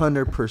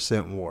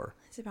 100% war.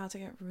 It's about to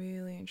get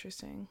really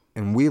interesting.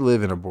 And we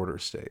live in a border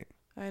state.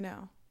 I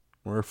know.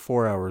 We're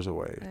 4 hours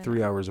away,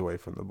 3 hours away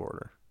from the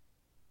border.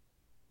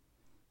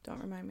 Don't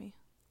remind me.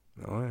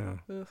 Oh, yeah.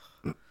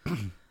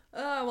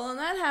 Oh, well, on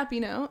that happy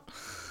note.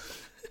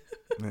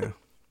 Yeah.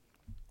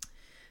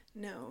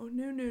 No.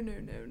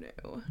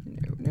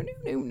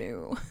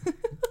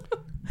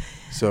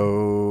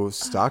 So,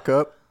 stock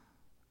up.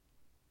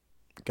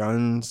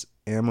 Guns,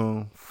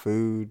 ammo,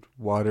 food,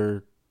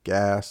 water,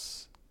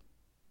 gas,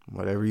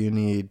 whatever you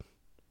need.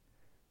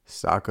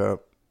 Stock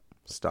up.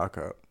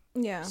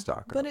 Yeah.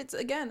 But it's,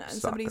 again,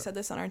 somebody said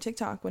this on our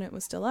TikTok when it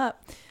was still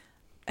up.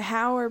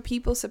 How are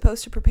people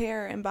supposed to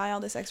prepare and buy all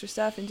this extra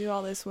stuff and do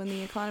all this when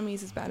the economy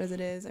is as bad as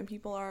it is and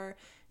people are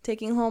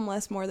taking home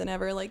less more than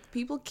ever? Like,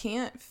 people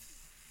can't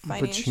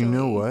financially. But you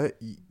know what?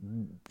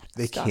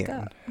 They stock can.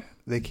 up.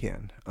 They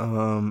can.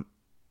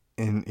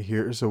 And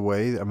here's a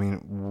way. I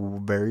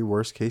mean, very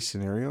worst case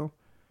scenario.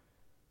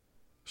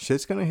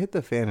 Shit's going to hit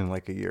the fan in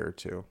like a year or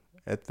two.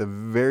 At the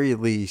very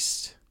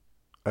least,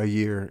 a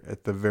year.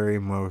 At the very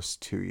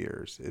most, 2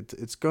 years.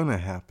 It's going to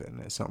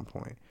happen at some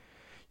point.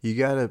 You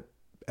got to,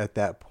 at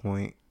that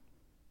point,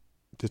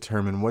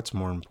 determine what's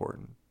more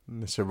important.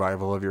 The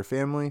survival of your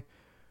family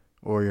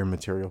or your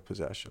material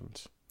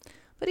possessions.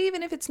 But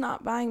even if it's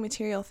not buying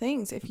material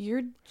things, if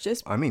you're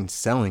just... I mean,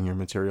 selling your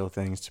material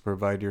things to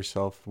provide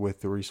yourself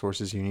with the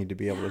resources you need to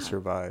be able to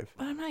survive.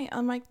 But I'm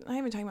not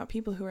even talking about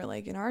people who are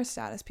like in our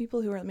status,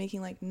 people who are making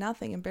like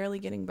nothing and barely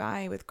getting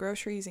by with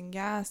groceries and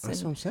gas.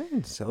 That's and what I'm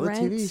saying. Sell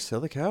rent. the TV,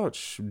 sell the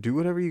couch, do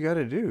whatever you got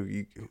to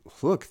do.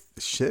 Look,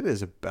 shit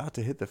is about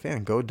to hit the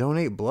fan. Go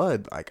donate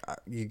blood. Like,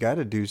 you got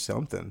to do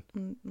something.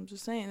 I'm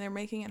just saying, they're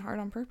making it hard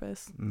on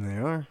purpose. And they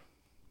are.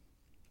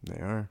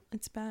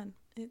 It's bad.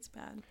 It's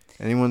bad.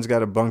 Anyone's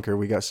got a bunker,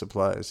 we got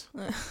supplies. So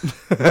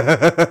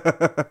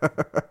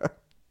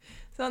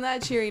on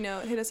that cheery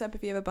note, hit us up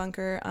if you have a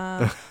bunker.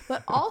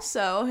 But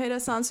also hit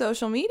us on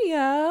social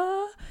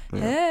media. Yeah.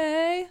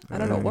 Hey, I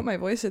don't know what my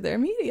voice did there.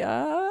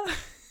 Media.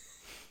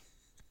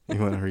 You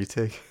want a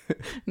retake?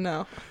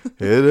 No.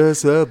 Hit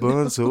us up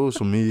on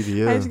social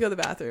media. I have to go to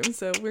the bathroom,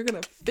 so we're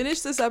going to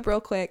finish this up real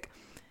quick.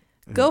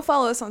 Go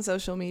follow us on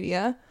social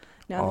media.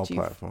 Now all that you've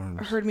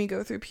platforms. heard me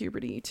go through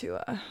puberty to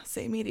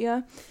say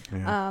media.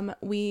 Yeah.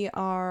 We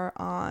are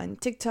on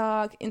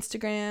TikTok,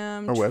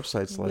 Instagram, Our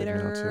website's live now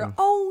Twitter. too.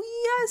 Oh,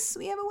 yes.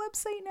 We have a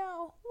website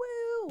now.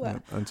 Woo. Yeah,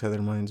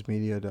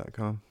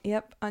 untetheredmindsmedia.com.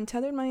 Yep.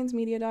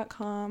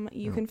 Untetheredmindsmedia.com.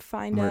 You can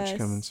find merch us.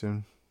 coming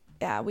soon.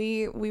 Yeah,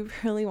 we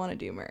really want to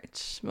do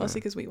merch, mostly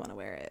because we want to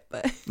wear it,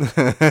 but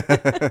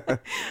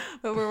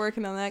but we're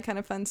working on that kind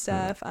of fun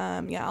stuff.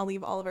 I'll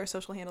leave all of our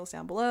social handles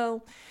down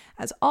below.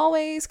 As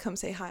always, come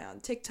say hi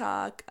on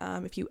TikTok.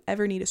 If you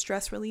ever need a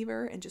stress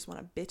reliever and just want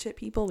to bitch at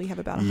people, we have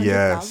about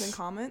 100,000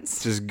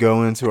 comments. Just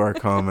go into our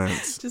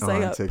comments. Just on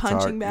like a TikTok.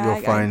 punching bag.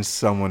 You'll find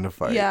someone to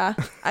fight. Yeah,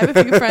 I have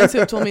a few friends who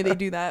have told me they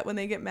do that when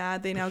they get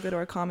mad. They now go to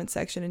our comment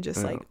section and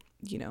just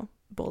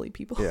bully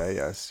people.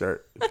 Yeah.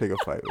 Pick a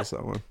fight with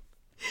someone.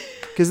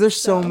 Because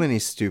there's so many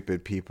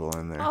stupid people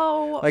in there.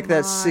 Oh, like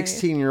that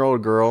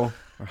 16-year-old girl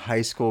or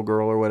high school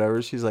girl or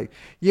whatever. She's like,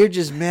 you're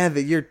just mad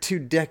that you're 2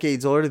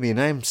 decades older than me and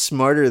I'm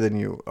smarter than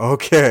you.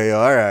 Okay,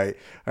 all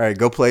right.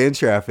 Go play in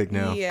traffic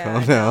now. Yeah,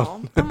 calm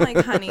down. I'm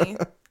like, honey,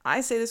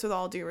 I say this with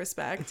all due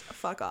respect.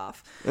 Fuck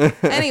off.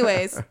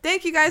 Anyways,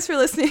 thank you guys for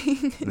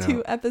listening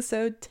to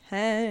episode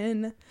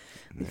 10.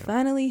 We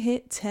finally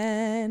hit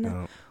 10.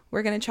 No.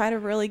 We're going to try to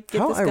really get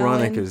this going. How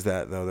ironic is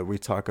that, though, that we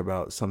talk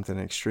about something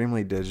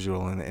extremely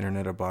digital and the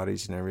Internet of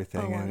Bodies and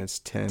everything, and it's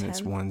 10,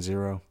 it's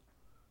 10.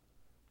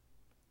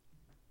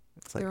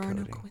 It's like there coding.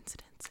 Are no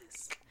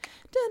coincidences.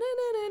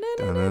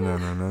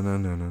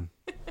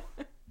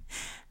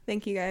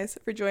 Thank you guys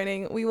for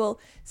joining. We will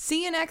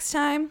see you next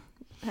time.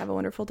 Have a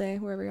wonderful day,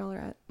 wherever y'all are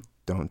at.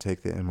 Don't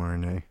take the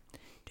mRNA.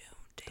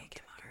 Don't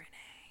take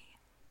mRNA.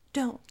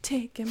 Don't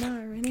take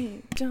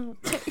mRNA.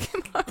 Don't take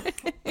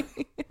mRNA.